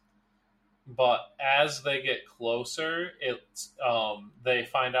sunglasses. But as they get closer, they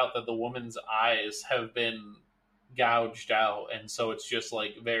find out that the woman's eyes have been gouged out, and so it's just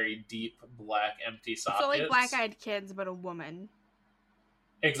like very deep black empty sockets. So like black-eyed kids, but a woman.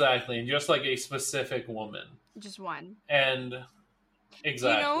 Exactly, and just like a specific woman. Just one. And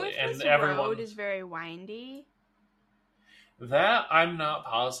exactly, do you know if this road is very windy? That I'm not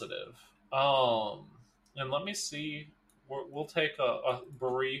positive. And let me see. We'll take a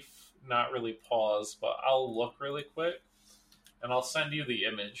brief, not really pause, but I'll look really quick, and I'll send you the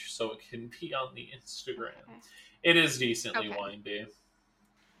image so it can be on the Instagram. Okay. It is decently windy.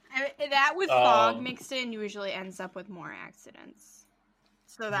 That with fog mixed in usually ends up with more accidents.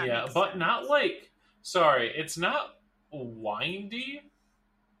 So that makes but sense. Not like. Sorry, it's not windy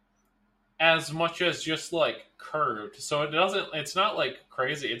as much as just like curved. So it's not like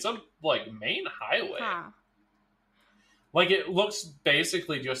crazy. It's a like main highway. Huh. Like it looks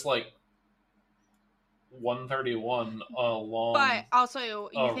basically just like 131 along But also,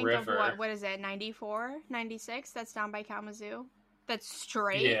 you a think river. of what is it, 94, 96? That's down by Kalamazoo. That's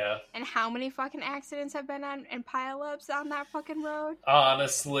straight. Yeah. And how many fucking accidents have been on and pileups on that fucking road?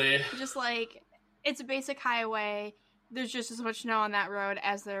 Honestly. Just like, it's a basic highway. There's just as much snow on that road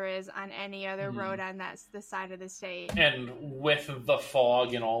as there is on any other road on the side of the state. And with the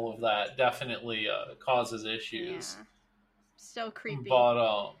fog and all of that, definitely causes issues. Yeah. Still creepy.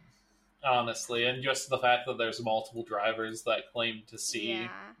 But honestly, and just the fact that there's multiple drivers that claim to see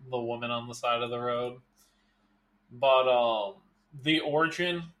the woman on the side of the road. But the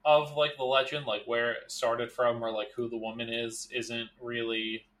origin of like the legend, like where it started from or like who the woman is, isn't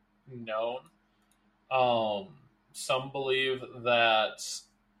really known. Some believe that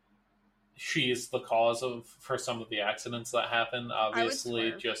she's the cause for some of the accidents that happen.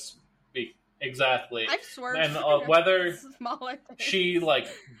 Obviously, exactly. I've swerved. And whether she like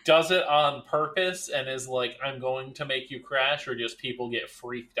does it on purpose and is like, I'm going to make you crash, or just people get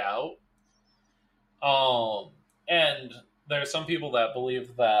freaked out. And there's some people that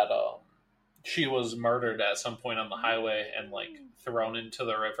believe that she was murdered at some point on the highway and like thrown into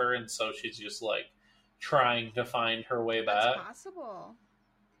the river, and so she's just like trying to find her way back. That's possible.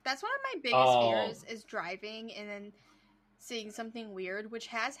 That's one of my biggest fears is driving and then seeing something weird, which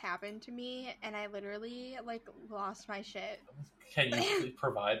has happened to me, and I literally like lost my shit. Can you please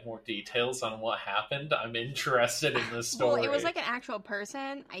provide more details on what happened? I'm interested in this story. Well, it was like an actual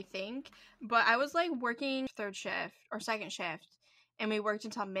person, I think, but I was like working third shift or second shift, and we worked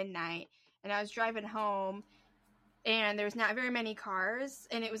until midnight, and I was driving home, and there was not very many cars,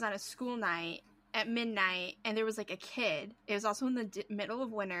 and it was on a school night at midnight, and there was like a kid. It was also in the middle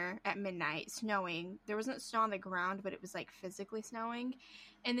of winter at midnight, snowing. There wasn't snow on the ground, but it was like physically snowing,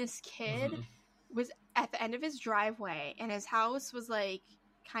 and this kid was at the end of his driveway, and his house was like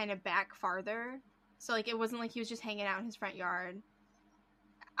kind of back farther, so like it wasn't like he was just hanging out in his front yard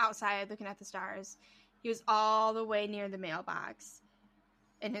outside looking at the stars. He was all the way near the mailbox,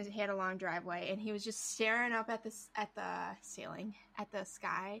 and he had a long driveway, and he was just staring up at the ceiling, at the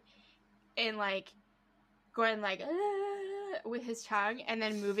sky, and like going like with his tongue, and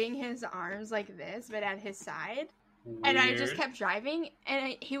then moving his arms like this but at his side. Weird. And I just kept driving,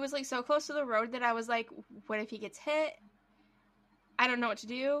 and he was like so close to the road that I was like, what if he gets hit? I don't know what to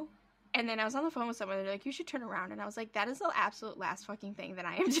do. And then I was on the phone with someone, they're like, you should turn around. And I was like, that is the absolute last fucking thing that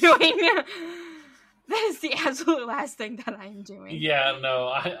I am doing. That is the absolute last thing that I am doing. Yeah,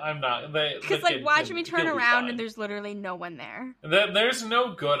 no, I'm not. Because, like, watch me turn around and there's literally no one there. There's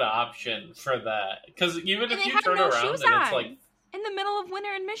no good option for that. Because even if you turn around and it's like... in the middle of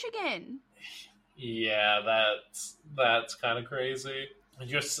winter in Michigan. Yeah, that's kind of crazy.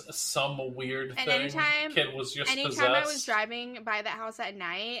 Just some weird thing. And Kid was just anytime possessed. I was driving by that house at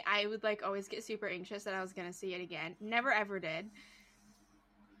night, I would, like, always get super anxious that I was going to see it again. Never, ever did.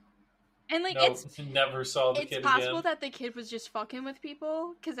 And, like, never saw the kid again. It's possible that the kid was just fucking with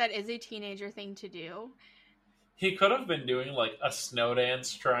people, because that is a teenager thing to do. He could have been doing, like, a snow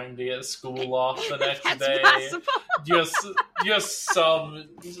dance trying to get school off the next day. Possible. Just some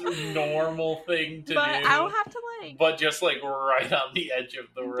normal thing to do. But I don't have to, like... But just, like, right on the edge of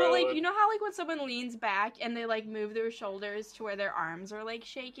the road. But, like, you know how, like, when someone leans back and they, like, move their shoulders to where their arms are, like,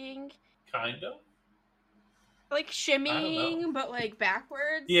 shaking? Kind of. Like, shimmying, but, like,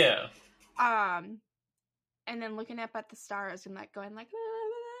 backwards? Yeah. And then looking up at the stars and, like, going, like...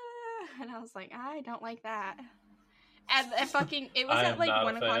 And I was like, I don't like that. And it was at, like,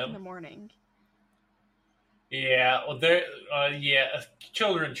 1 o'clock in the morning. Yeah, well,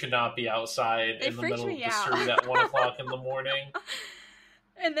 children should not be outside in the middle of the street at 1 o'clock in the morning.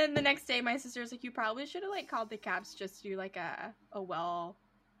 And then the next day, my sister's like, you probably should have, like, called the cops just to do, like, a well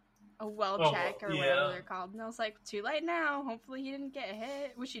check or whatever they're called. And I was like, too late now. Hopefully he didn't get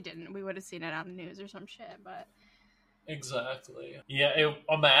hit. Which he didn't. We would have seen it on the news or some shit, but... Exactly. Yeah,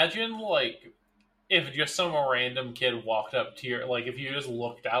 imagine, like, if just some random kid walked up to your... Like, if you just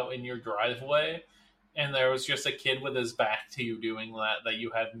looked out in your driveway... And there was just a kid with his back to you doing that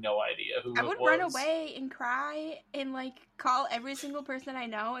you had no idea who it was. I would run away and cry and, like, call every single person I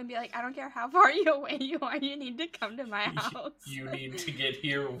know and be like, I don't care how far away you are, you need to come to my house. You need to get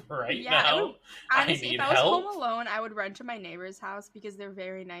here right now. Honestly, if I was home alone, I would run to my neighbor's house because they're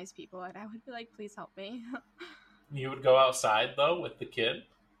very nice people, and I would be like, please help me. You would go outside, though, with the kid?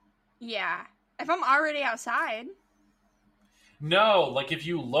 Yeah. If I'm already outside... No, like if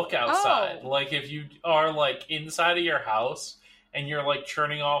you look outside, like if you are like inside of your house and you're like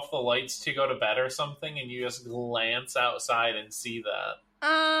turning off the lights to go to bed or something and you just glance outside and see that.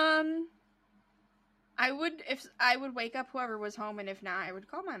 I if I would wake up whoever was home, and if not, I would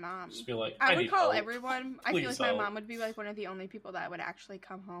call my mom. Just be like, I would need call help. everyone. I feel like my mom would be like one of the only people that would actually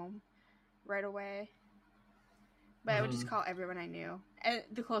come home right away. But I would just call everyone I knew, and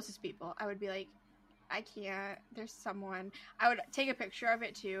the closest people. I would be like, I can't. There's someone. I would take a picture of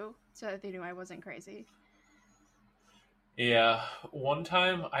it too, so that they knew I wasn't crazy. Yeah, one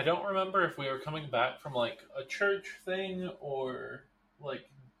time, I don't remember if we were coming back from, like, a church thing or, like,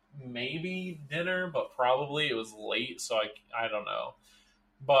 maybe dinner, but probably it was late, so I don't know.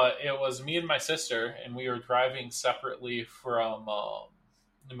 But it was me and my sister, and we were driving separately from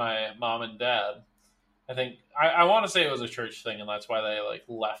my mom and dad. I think, I want to say it was a church thing, and that's why they, like,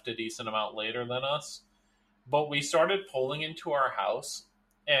 left a decent amount later than us. But we started pulling into our house,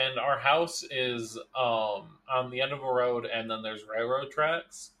 and our house is on the end of a road, and then there's railroad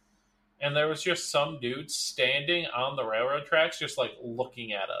tracks. And there was just some dude standing on the railroad tracks, just, like,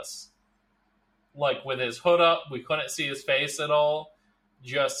 looking at us. Like, with his hood up, we couldn't see his face at all.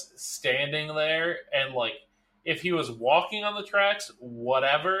 Just standing there, and, like, if he was walking on the tracks,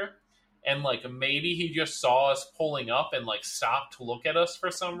 whatever. And, like, maybe he just saw us pulling up and, like, stopped to look at us for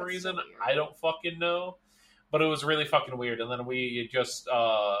some reason. So I don't fucking know. But it was really fucking weird. And then we just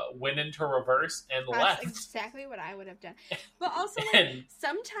went into reverse and left. That's exactly what I would have done. But also, like,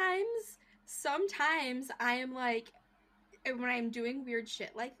 sometimes I am like, when I'm doing weird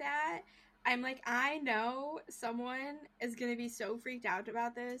shit like that, I'm like, I know someone is going to be so freaked out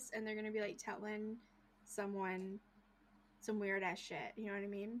about this, and they're going to be, like, telling someone some weird-ass shit. You know what I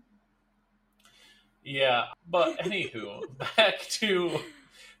mean? Yeah. But anywho, back to...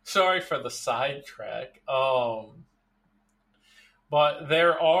 Sorry for the sidetrack. But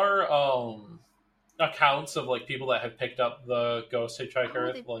there are accounts of, like, people that have picked up the ghost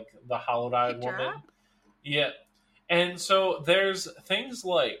hitchhiker, like the hollow-eyed woman. Yeah. And so there's things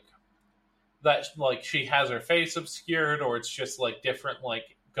like that, like, she has her face obscured, or it's just, like, different,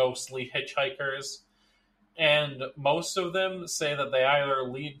 like, ghostly hitchhikers. And most of them say that they either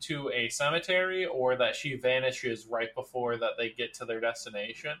lead to a cemetery or that she vanishes right before that they get to their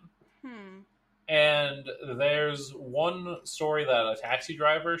destination. And there's one story that a taxi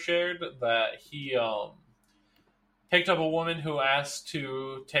driver shared that he picked up a woman who asked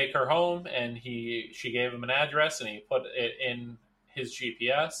to take her home, and she gave him an address, and he put it in his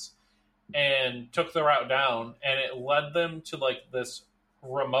GPS and took the route down, and it led them to, like, this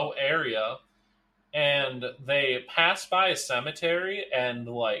remote area. And they passed by a cemetery, and,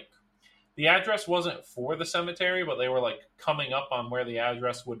 like, the address wasn't for the cemetery, but they were, like, coming up on where the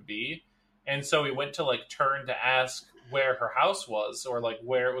address would be. And so he went to, like, turn to ask where her house was, or, like,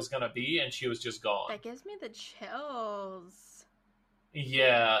 where it was going to be, and she was just gone. That gives me the chills.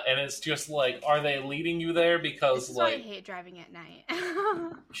 Yeah, and it's just, like, are they leading you there because, this is like... why I hate driving at night.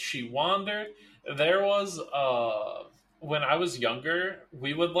 She wandered. There was, when I was younger,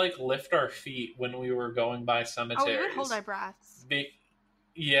 we would, like, lift our feet when we were going by cemeteries. Oh, we would hold our breaths.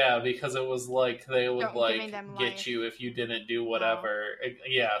 Yeah, because it was like they would, like, get life. You if you didn't do whatever.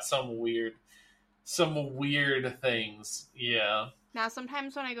 Yeah, some weird things. Yeah. Now,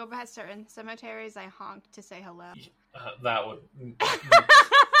 sometimes when I go past certain cemeteries, I honk to say hello. That would...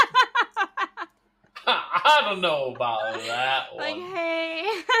 I don't know about that one. Like,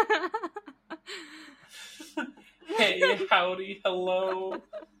 hey... Hey, howdy, hello.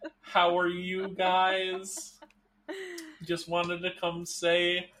 How are you guys? Just wanted to come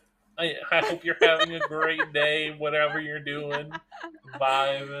say, I hope you're having a great day, whatever you're doing,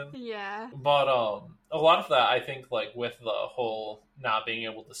 vibing. Yeah. But a lot of that, I think, like, with the whole not being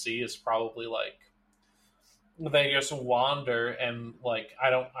able to see is probably, like, they just wander, and, like,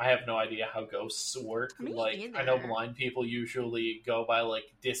 I have no idea how ghosts work. Me like either. I know blind people usually go by, like,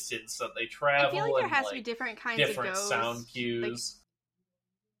 distance that they travel. I feel like there and, has like, to be different kinds different of ghosts. Sound cues.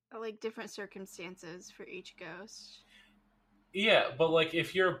 Like different circumstances for each ghost. Yeah, but, like,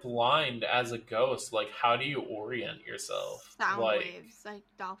 if you're blind as a ghost, like, how do you orient yourself? Sound like, waves, like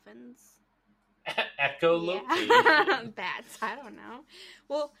dolphins. Echolocation. Yeah. Bats, I don't know.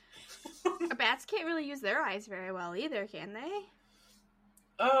 Well, bats can't really use their eyes very well either, can they?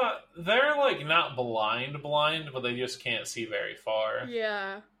 They're, like, not blind, but they just can't see very far.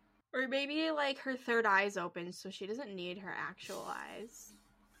 Yeah. Or maybe, like, her third eye's open, so she doesn't need her actual eyes.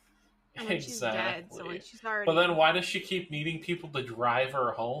 And when she's dead, so, like, she's already... But then why does she keep needing people to drive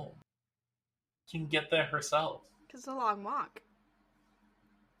her home? She can get there herself. Because it's a long walk.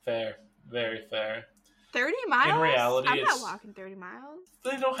 Fair. Very fair. 30 miles? In reality, I'm not walking 30 miles.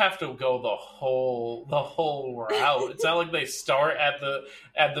 They don't have to go the whole route. It's not like they start at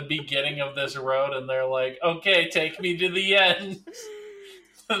the beginning of this road and they're like, okay, take me to the end.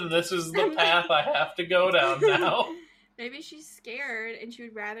 This is the path I have to go down now. Maybe she's scared and she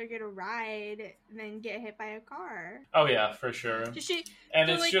would rather get a ride than get hit by a car. Oh yeah, for sure. Does she? And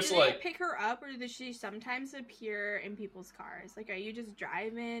so, it's like, just do like they pick her up, or does she sometimes appear in people's cars? Like, are you just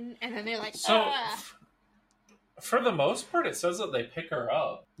driving and then they're like, so. ah. For the most part, it says that they pick her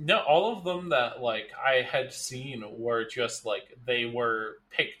up. No, all of them that like I had seen were just like they were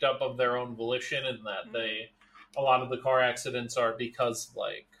picked up of their own volition, and that a lot of the car accidents are because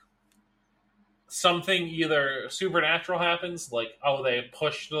like something either supernatural happens, like they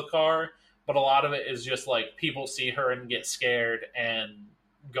push the car, but a lot of it is just like people see her and get scared and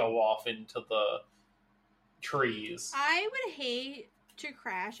go off into the trees. I would hate to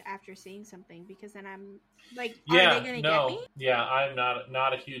crash after seeing something, because then I'm like, yeah, are they gonna get me? Yeah, I'm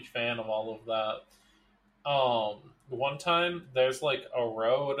not a huge fan of all of that. One time there's like a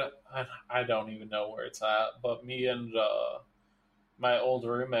road, I don't even know where it's at, but me and my old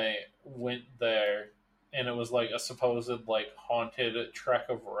roommate went there, and it was like a supposed like haunted trek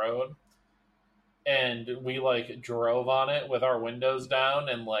of road, and we like drove on it with our windows down,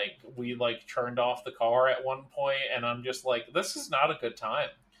 and like we like turned off the car at one point, and I'm just like, this is not a good time.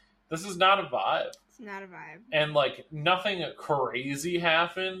 This is not a vibe. It's not a vibe. And like nothing crazy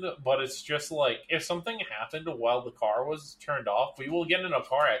happened, but it's just like if something happened while the car was turned off, we will get in a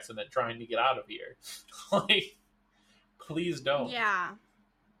car accident trying to get out of here. Like, please don't. Yeah,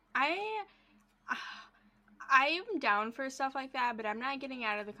 I'm down for stuff like that, but I'm not getting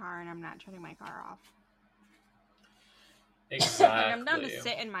out of the car and I'm not turning my car off. Exactly. Like, I'm down to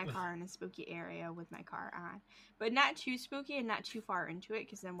sit in my car in a spooky area with my car on, but not too spooky and not too far into it,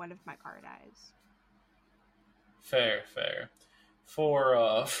 because then what if my car dies? Fair. For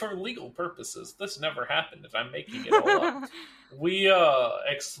legal purposes, this never happened, and I'm making it all up. We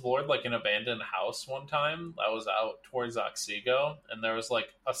explored like an abandoned house one time that was out towards Otsego, and there was like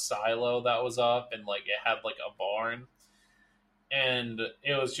a silo that was up, and like it had like a barn, and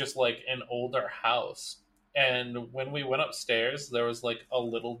it was just like an older house. And when we went upstairs, there was like a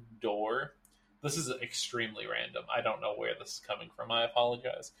little door. This is extremely random. I don't know where this is coming from. I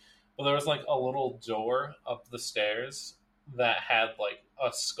apologize. But there was like a little door up the stairs that had like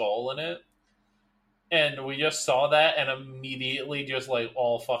a skull in it. And we just saw that and immediately just like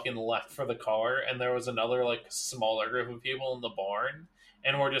all fucking left for the car. And there was another like smaller group of people in the barn.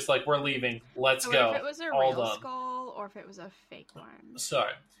 And we're just like, we're leaving. Let's go. If it was a all real done. skull or if it was a fake one.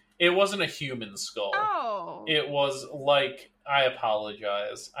 Sorry. It wasn't a human skull. Oh. It was like, I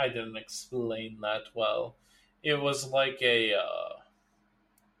apologize. I didn't explain that well. It was like a,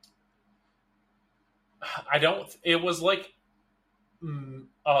 it was like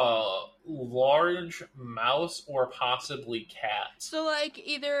a large mouse or possibly cat. So like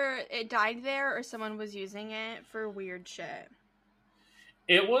either it died there or someone was using it for weird shit.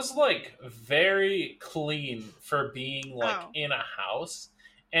 It was like very clean for being like in a house.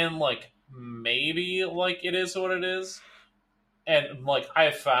 And, like, maybe, like, it is what it is. And, like,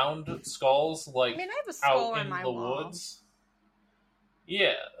 I found skulls, like, I have a skull out in the woods.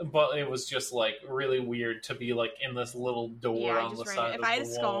 Yeah, but it was just, like, really weird to be, like, in this little door on the side of the wall. If I had a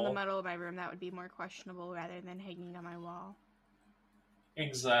skull in the middle of my room, that would be more questionable rather than hanging on my wall.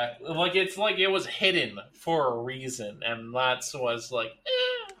 Exactly. Like, it's like it was hidden for a reason, and that's was, like,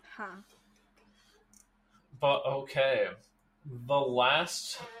 eh. Huh. But, okay. The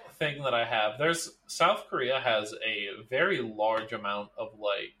last thing that I have, South Korea has a very large amount of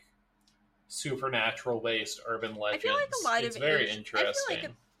like supernatural based urban legends. I feel like a lot it's very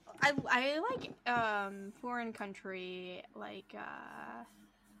interesting. I like foreign country like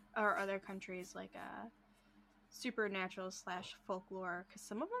or other countries like supernatural / folklore, because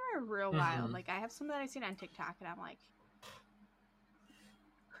some of them are real wild. Like I have some that I've seen on TikTok and I'm like,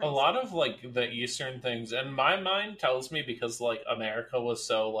 a lot of like the Eastern things, and my mind tells me because like America was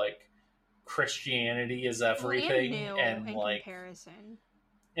so like Christianity is everything, and in like comparison,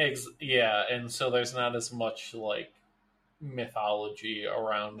 yeah, and so there's not as much like mythology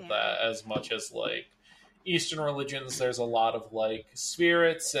around that as much as like Eastern religions. There's a lot of like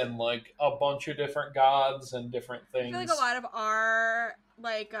spirits and like a bunch of different gods and different things. I feel like a lot of our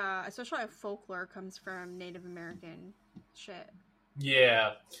like especially our folklore comes from Native American shit.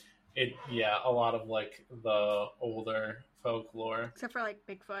 Yeah, a lot of like the older folklore. Except for like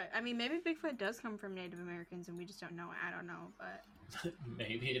Bigfoot. I mean, maybe Bigfoot does come from Native Americans and we just don't know it. I don't know, but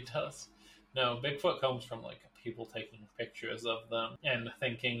maybe it does. No, Bigfoot comes from like people taking pictures of them and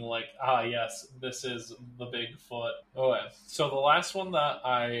thinking like, yes, this is the Bigfoot. Okay, so the last one that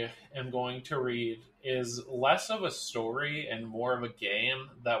I am going to read is less of a story and more of a game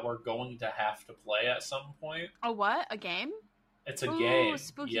that we're going to have to play at some point. A what? A game? It's a Ooh, game.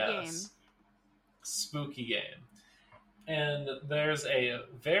 spooky game. Yes. Spooky game. And there's a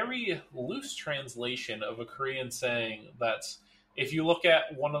very loose translation of a Korean saying that's if you look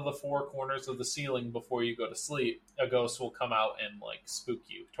at one of the four corners of the ceiling before you go to sleep, a ghost will come out and like spook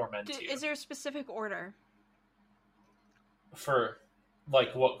you, torment you. Is there a specific order? For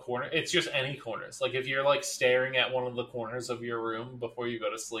like what corner? It's just any corners. Like if you're like staring at one of the corners of your room before you go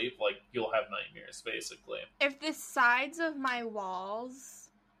to sleep, like you'll have nightmares basically. If the sides of my walls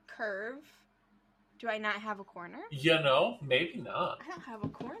curve, do I not have a corner? You know, maybe not. I don't have a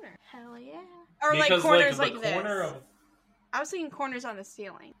corner. Hell yeah. Or because, like corners like this. Of, I was thinking corners on the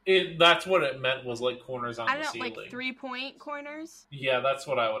ceiling. That's what it meant was like corners on the ceiling. Like 3-point corners? Yeah, that's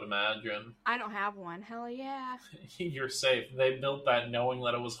what I would imagine. I don't have one. Hell yeah. You're safe. They built that knowing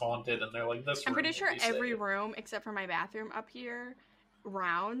that it was haunted and they're like, this I'm room pretty sure will be every safe. round except for my bathroom up here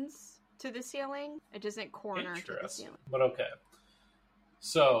rounds to the ceiling. It doesn't corner to the ceiling. But okay.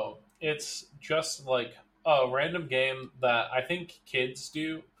 So, it's just like a random game that I think kids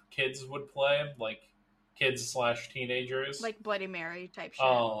would play, like kids/teenagers. Like Bloody Mary type shit.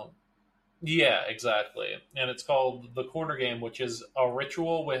 Yeah, exactly. And it's called the Corner Game, which is a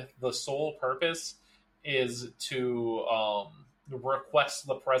ritual with the sole purpose is to request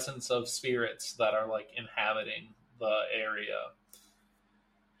the presence of spirits that are like inhabiting the area.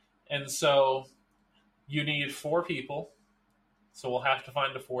 And so you need 4 people. So we'll have to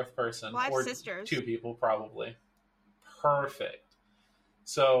find a 4th person. Well, I have or sisters. 2 people, probably. Perfect.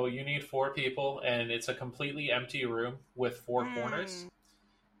 So you need 4 people, and it's a completely empty room with 4 corners.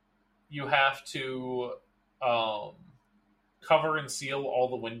 You have to cover and seal all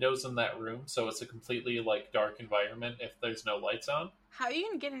the windows in that room, so it's a completely like dark environment if there's no lights on. How are you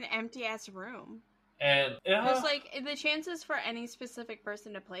gonna get an empty ass room? And because like the chances for any specific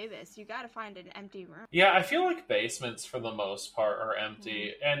person to play this, you got to find an empty room. Yeah, I feel like basements for the most part are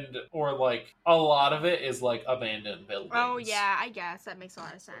empty, and or like a lot of it is like abandoned buildings. Oh yeah, I guess that makes a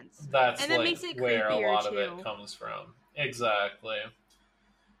lot of sense. That's and like that makes it where a lot of it comes from. Exactly.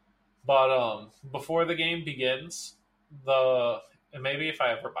 But before the game begins, maybe if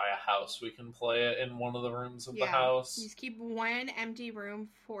I ever buy a house, we can play it in one of the rooms of the house. You just keep one empty room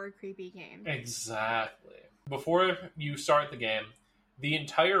for a creepy game. Exactly. Before you start the game, the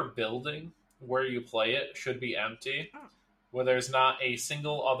entire building where you play it should be empty. Where there's not a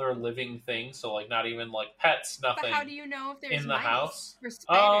single other living thing, so like not even like pets, nothing. But how do you know if there's in the mice house? or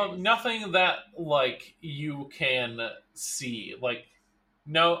spiders? Nothing that like you can see. Like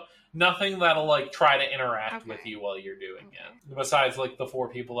nothing that'll like try to interact with you while you're doing it. Besides like the 4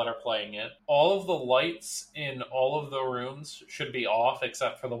 people that are playing it. All of the lights in all of the rooms should be off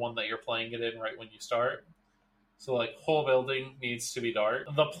except for the one that you're playing it in right when you start. So like whole building needs to be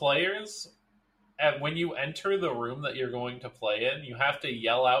dark. The players, when you enter the room that you're going to play in, you have to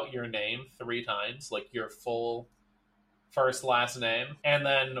yell out your name 3 times, like your full first, last name. And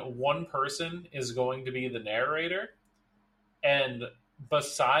then one person is going to be the narrator. And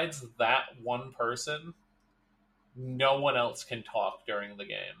besides that one person, no one else can talk during the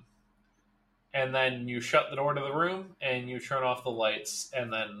game. And then you shut the door to the room and you turn off the lights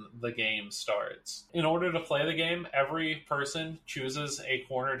and then the game starts. In order to play the game, every person chooses a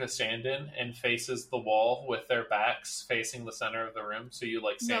corner to stand in and faces the wall with their backs facing the center of the room. So you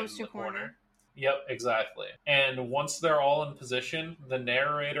like stand in the corner. Yep, exactly. And once they're all in position, the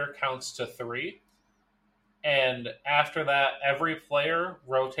narrator counts to 3. And after that, every player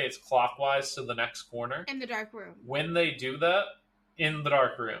rotates clockwise to the next corner. In the dark room. When they do that, in the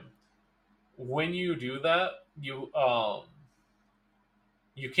dark room. When you do that, you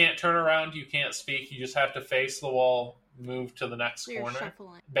can't turn around, you can't speak, you just have to face the wall, move to the next corner.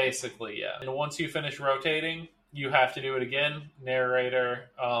 Shuffling. Basically, yeah. And once you finish rotating, you have to do it again. Narrator,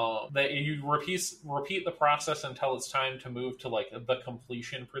 you repeat the process until it's time to move to like the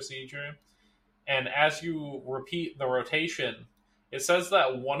completion procedure. And as you repeat the rotation, it says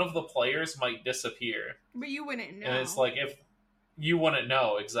that one of the players might disappear. But you wouldn't know. And it's like, if you wouldn't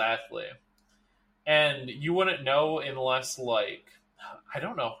know, exactly. And you wouldn't know unless, like, I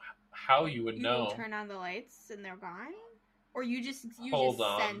don't know how you would know. You turn on the lights and they're gone? Or you just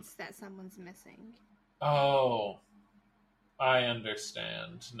sense that someone's missing? Oh, I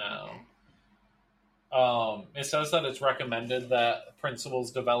understand now. Okay. It says that it's recommended that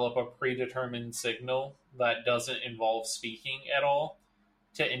principals develop a predetermined signal that doesn't involve speaking at all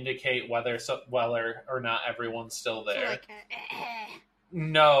to indicate whether or not everyone's still there. So like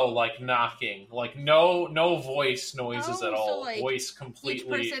No, like knocking, like no voice noises at all. So like voice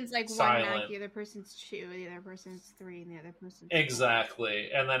completely each person's like silent. 1 knock, the other person's 2, the other person's 3, and the other person's 4. Exactly.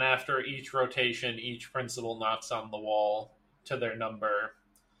 And then after each rotation, each principal knocks on the wall to their number,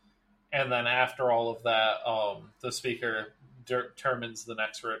 and then after all of that, the speaker determines the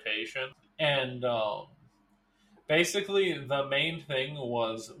next rotation. And basically, the main thing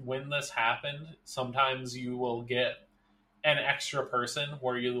was when this happened, sometimes you will get an extra person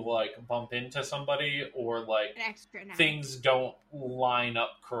where you like bump into somebody or like An extra night. things don't line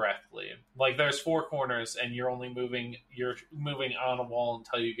up correctly. Like there's 4 corners and you're moving on a wall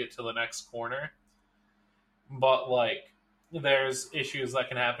until you get to the next corner. But like there's issues that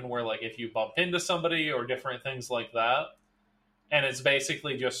can happen where like if you bump into somebody or different things like that, and it's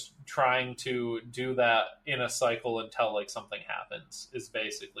basically just trying to do that in a cycle until like something happens is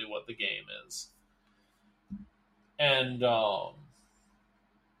basically what the game is. And a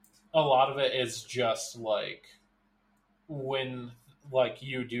lot of it is just like when like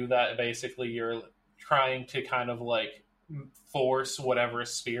you do that, basically you're trying to kind of like force whatever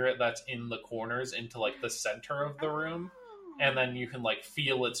spirit that's in the corners into like the center of the room, and then you can like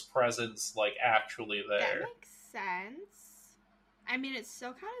feel its presence like actually there. That makes sense. I mean, it's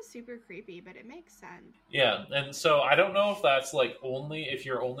still kind of super creepy, but it makes sense. Yeah, and so I don't know if that's like only if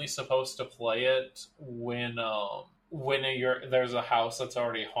you're only supposed to play it when there's a house that's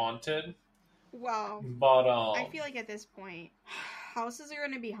already haunted. Well, but I feel like at this point, houses are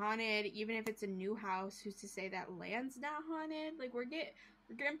going to be haunted, even if it's a new house. Who's to say that land's not haunted? Like we're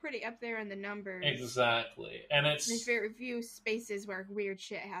getting pretty up there in the numbers. Exactly, and there's very few spaces where weird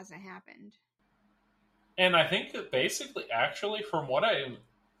shit hasn't happened. And I think that basically, actually, from what I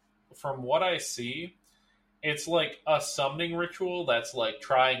see, it's like a summoning ritual that's like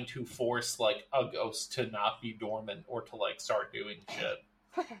trying to force like a ghost to not be dormant or to like start doing shit.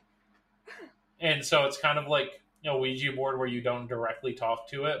 And so it's kind of like a Ouija board where you don't directly talk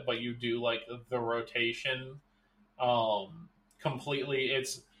to it, but you do like the rotation completely.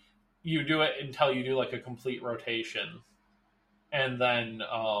 You do it until you do like a complete rotation, and then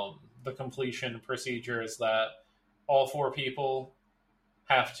the completion procedure is that all 4 people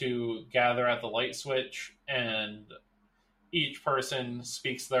have to gather at the light switch, and each person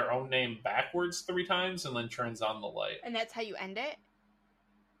speaks their own name backwards 3 times and then turns on the light. And that's how you end it?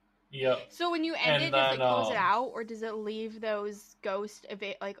 Yep. So when you end it, does it close it out, or does it leave those ghosts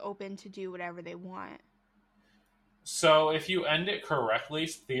like open to do whatever they want? So if you end it correctly,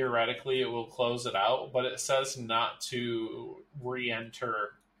 theoretically it will close it out, but it says not to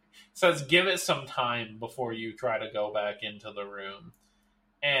re-enter. It says give it some time before you try to go back into the room.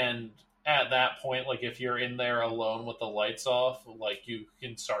 And at that point, like if you're in there alone with the lights off, like you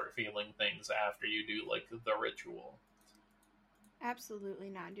can start feeling things after you do like the ritual. Absolutely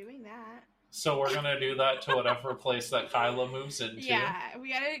not doing that. So we're gonna do that to whatever place that Kyla moves into. Yeah,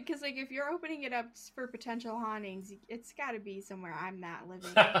 we gotta, because like if you're opening it up for potential hauntings, it's gotta be somewhere I'm not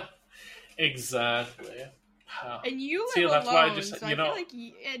living. Exactly. And you live alone, so I feel like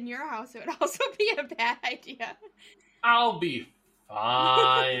in your house it would also be a bad idea. I'll be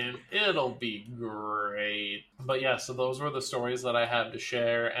fine. It'll be great. But yeah, so those were the stories that I had to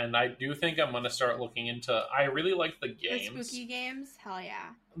share, and I do think I'm going to start looking into... I really like the games. The spooky games? Hell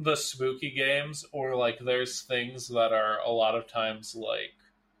yeah. The spooky games, or like there's things that are a lot of times like...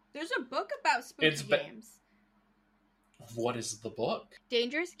 There's a book about spooky games. What is the book?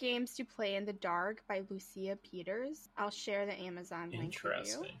 Dangerous Games to Play in the Dark by Lucia Peters. I'll share the Amazon link for you.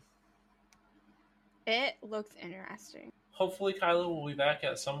 Interesting. It looks interesting. Hopefully Kyla will be back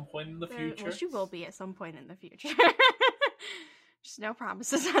at some point in the future. Well, she will be at some point in the future. Just no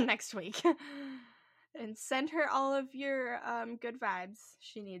promises on next week. And send her all of your good vibes.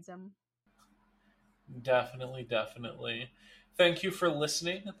 She needs them. Definitely, definitely. Thank you for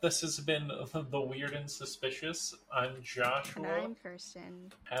listening. This has been The Weird and Suspicious. I'm Joshua. And I'm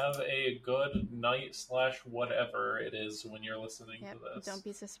Kirsten. Have a good night / whatever it is when you're listening to this. Don't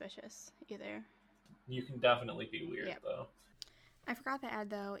be suspicious either. You can definitely be weird, though. I forgot to add,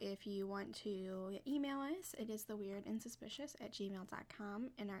 though, if you want to email us, it is theweirdandsuspicious@gmail.com,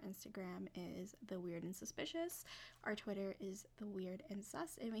 and our Instagram is theweirdandsuspicious. Our Twitter is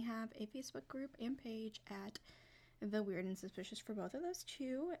theweirdandsus, and we have a Facebook group and page at The Weird and Suspicious for both of those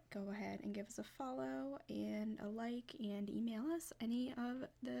too. Go ahead and give us a follow and a like, and email us any of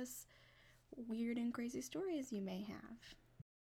this weird and crazy stories you may have.